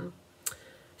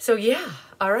 So yeah,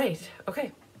 all right.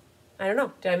 Okay. I don't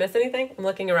know. Did I miss anything? I'm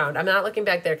looking around. I'm not looking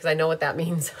back there because I know what that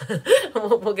means.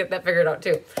 We'll get that figured out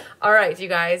too. All right, you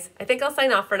guys. I think I'll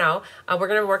sign off for now. We're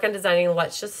going to work on designing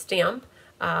Let's Just Stamp.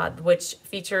 Which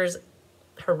features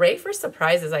Hooray for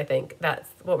Surprises, I think. That's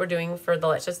what we're doing for the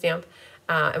Let's Just Stamp.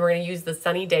 And we're going to use the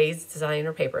Sunny Days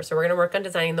designer paper. So we're going to work on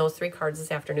designing those 3 cards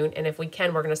this afternoon. And if we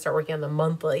can, we're going to start working on the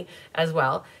monthly as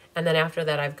well. And then after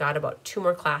that, I've got about 2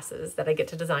 more classes that I get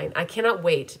to design. I cannot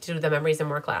wait to do the Memories and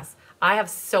More class. I have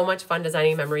so much fun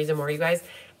designing Memories and More, you guys.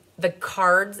 The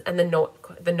cards and they're not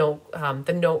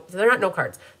note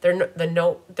cards.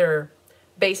 They're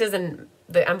bases and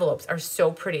the envelopes are so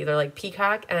pretty. They're like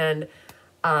peacock and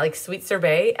like sweet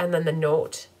sorbet, and then the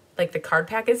note, like the card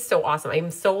pack is so awesome.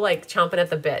 I'm so like chomping at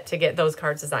the bit to get those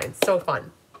cards designed. So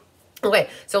fun. Okay,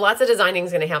 so lots of designing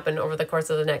is going to happen over the course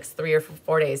of the next 3 or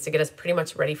 4 days to get us pretty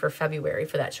much ready for February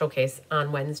for that showcase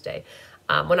on Wednesday.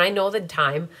 When I know the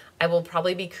time, I will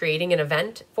probably be creating an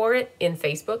event for it in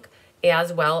Facebook,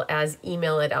 as well as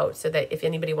email it out so that if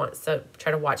anybody wants to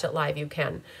try to watch it live, you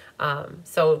can.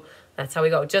 So that's how we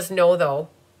go. Just know, though,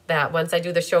 that once I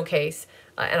do the showcase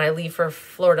and I leave for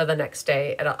Florida the next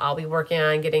day, I'll be working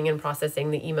on getting and processing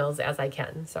the emails as I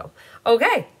can. So,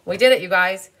 okay, we did it, you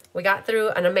guys. we got through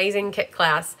an amazing kit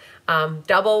class.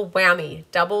 Double whammy,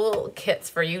 double kits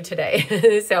for you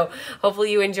today. So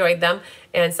hopefully you enjoyed them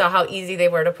and saw how easy they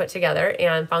were to put together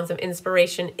and found some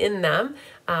inspiration in them.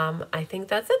 I think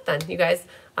that's it then, you guys.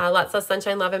 Lots of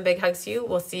sunshine, love, and big hugs to you.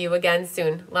 We'll see you again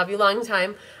soon. Love you long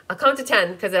time. I'll count to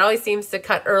 10 because it always seems to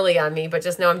cut early on me, but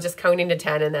just know I'm just counting to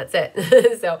 10 and that's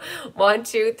it. So 1,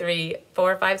 2, 3,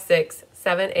 4, 5, 6,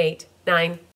 7, 8, 9,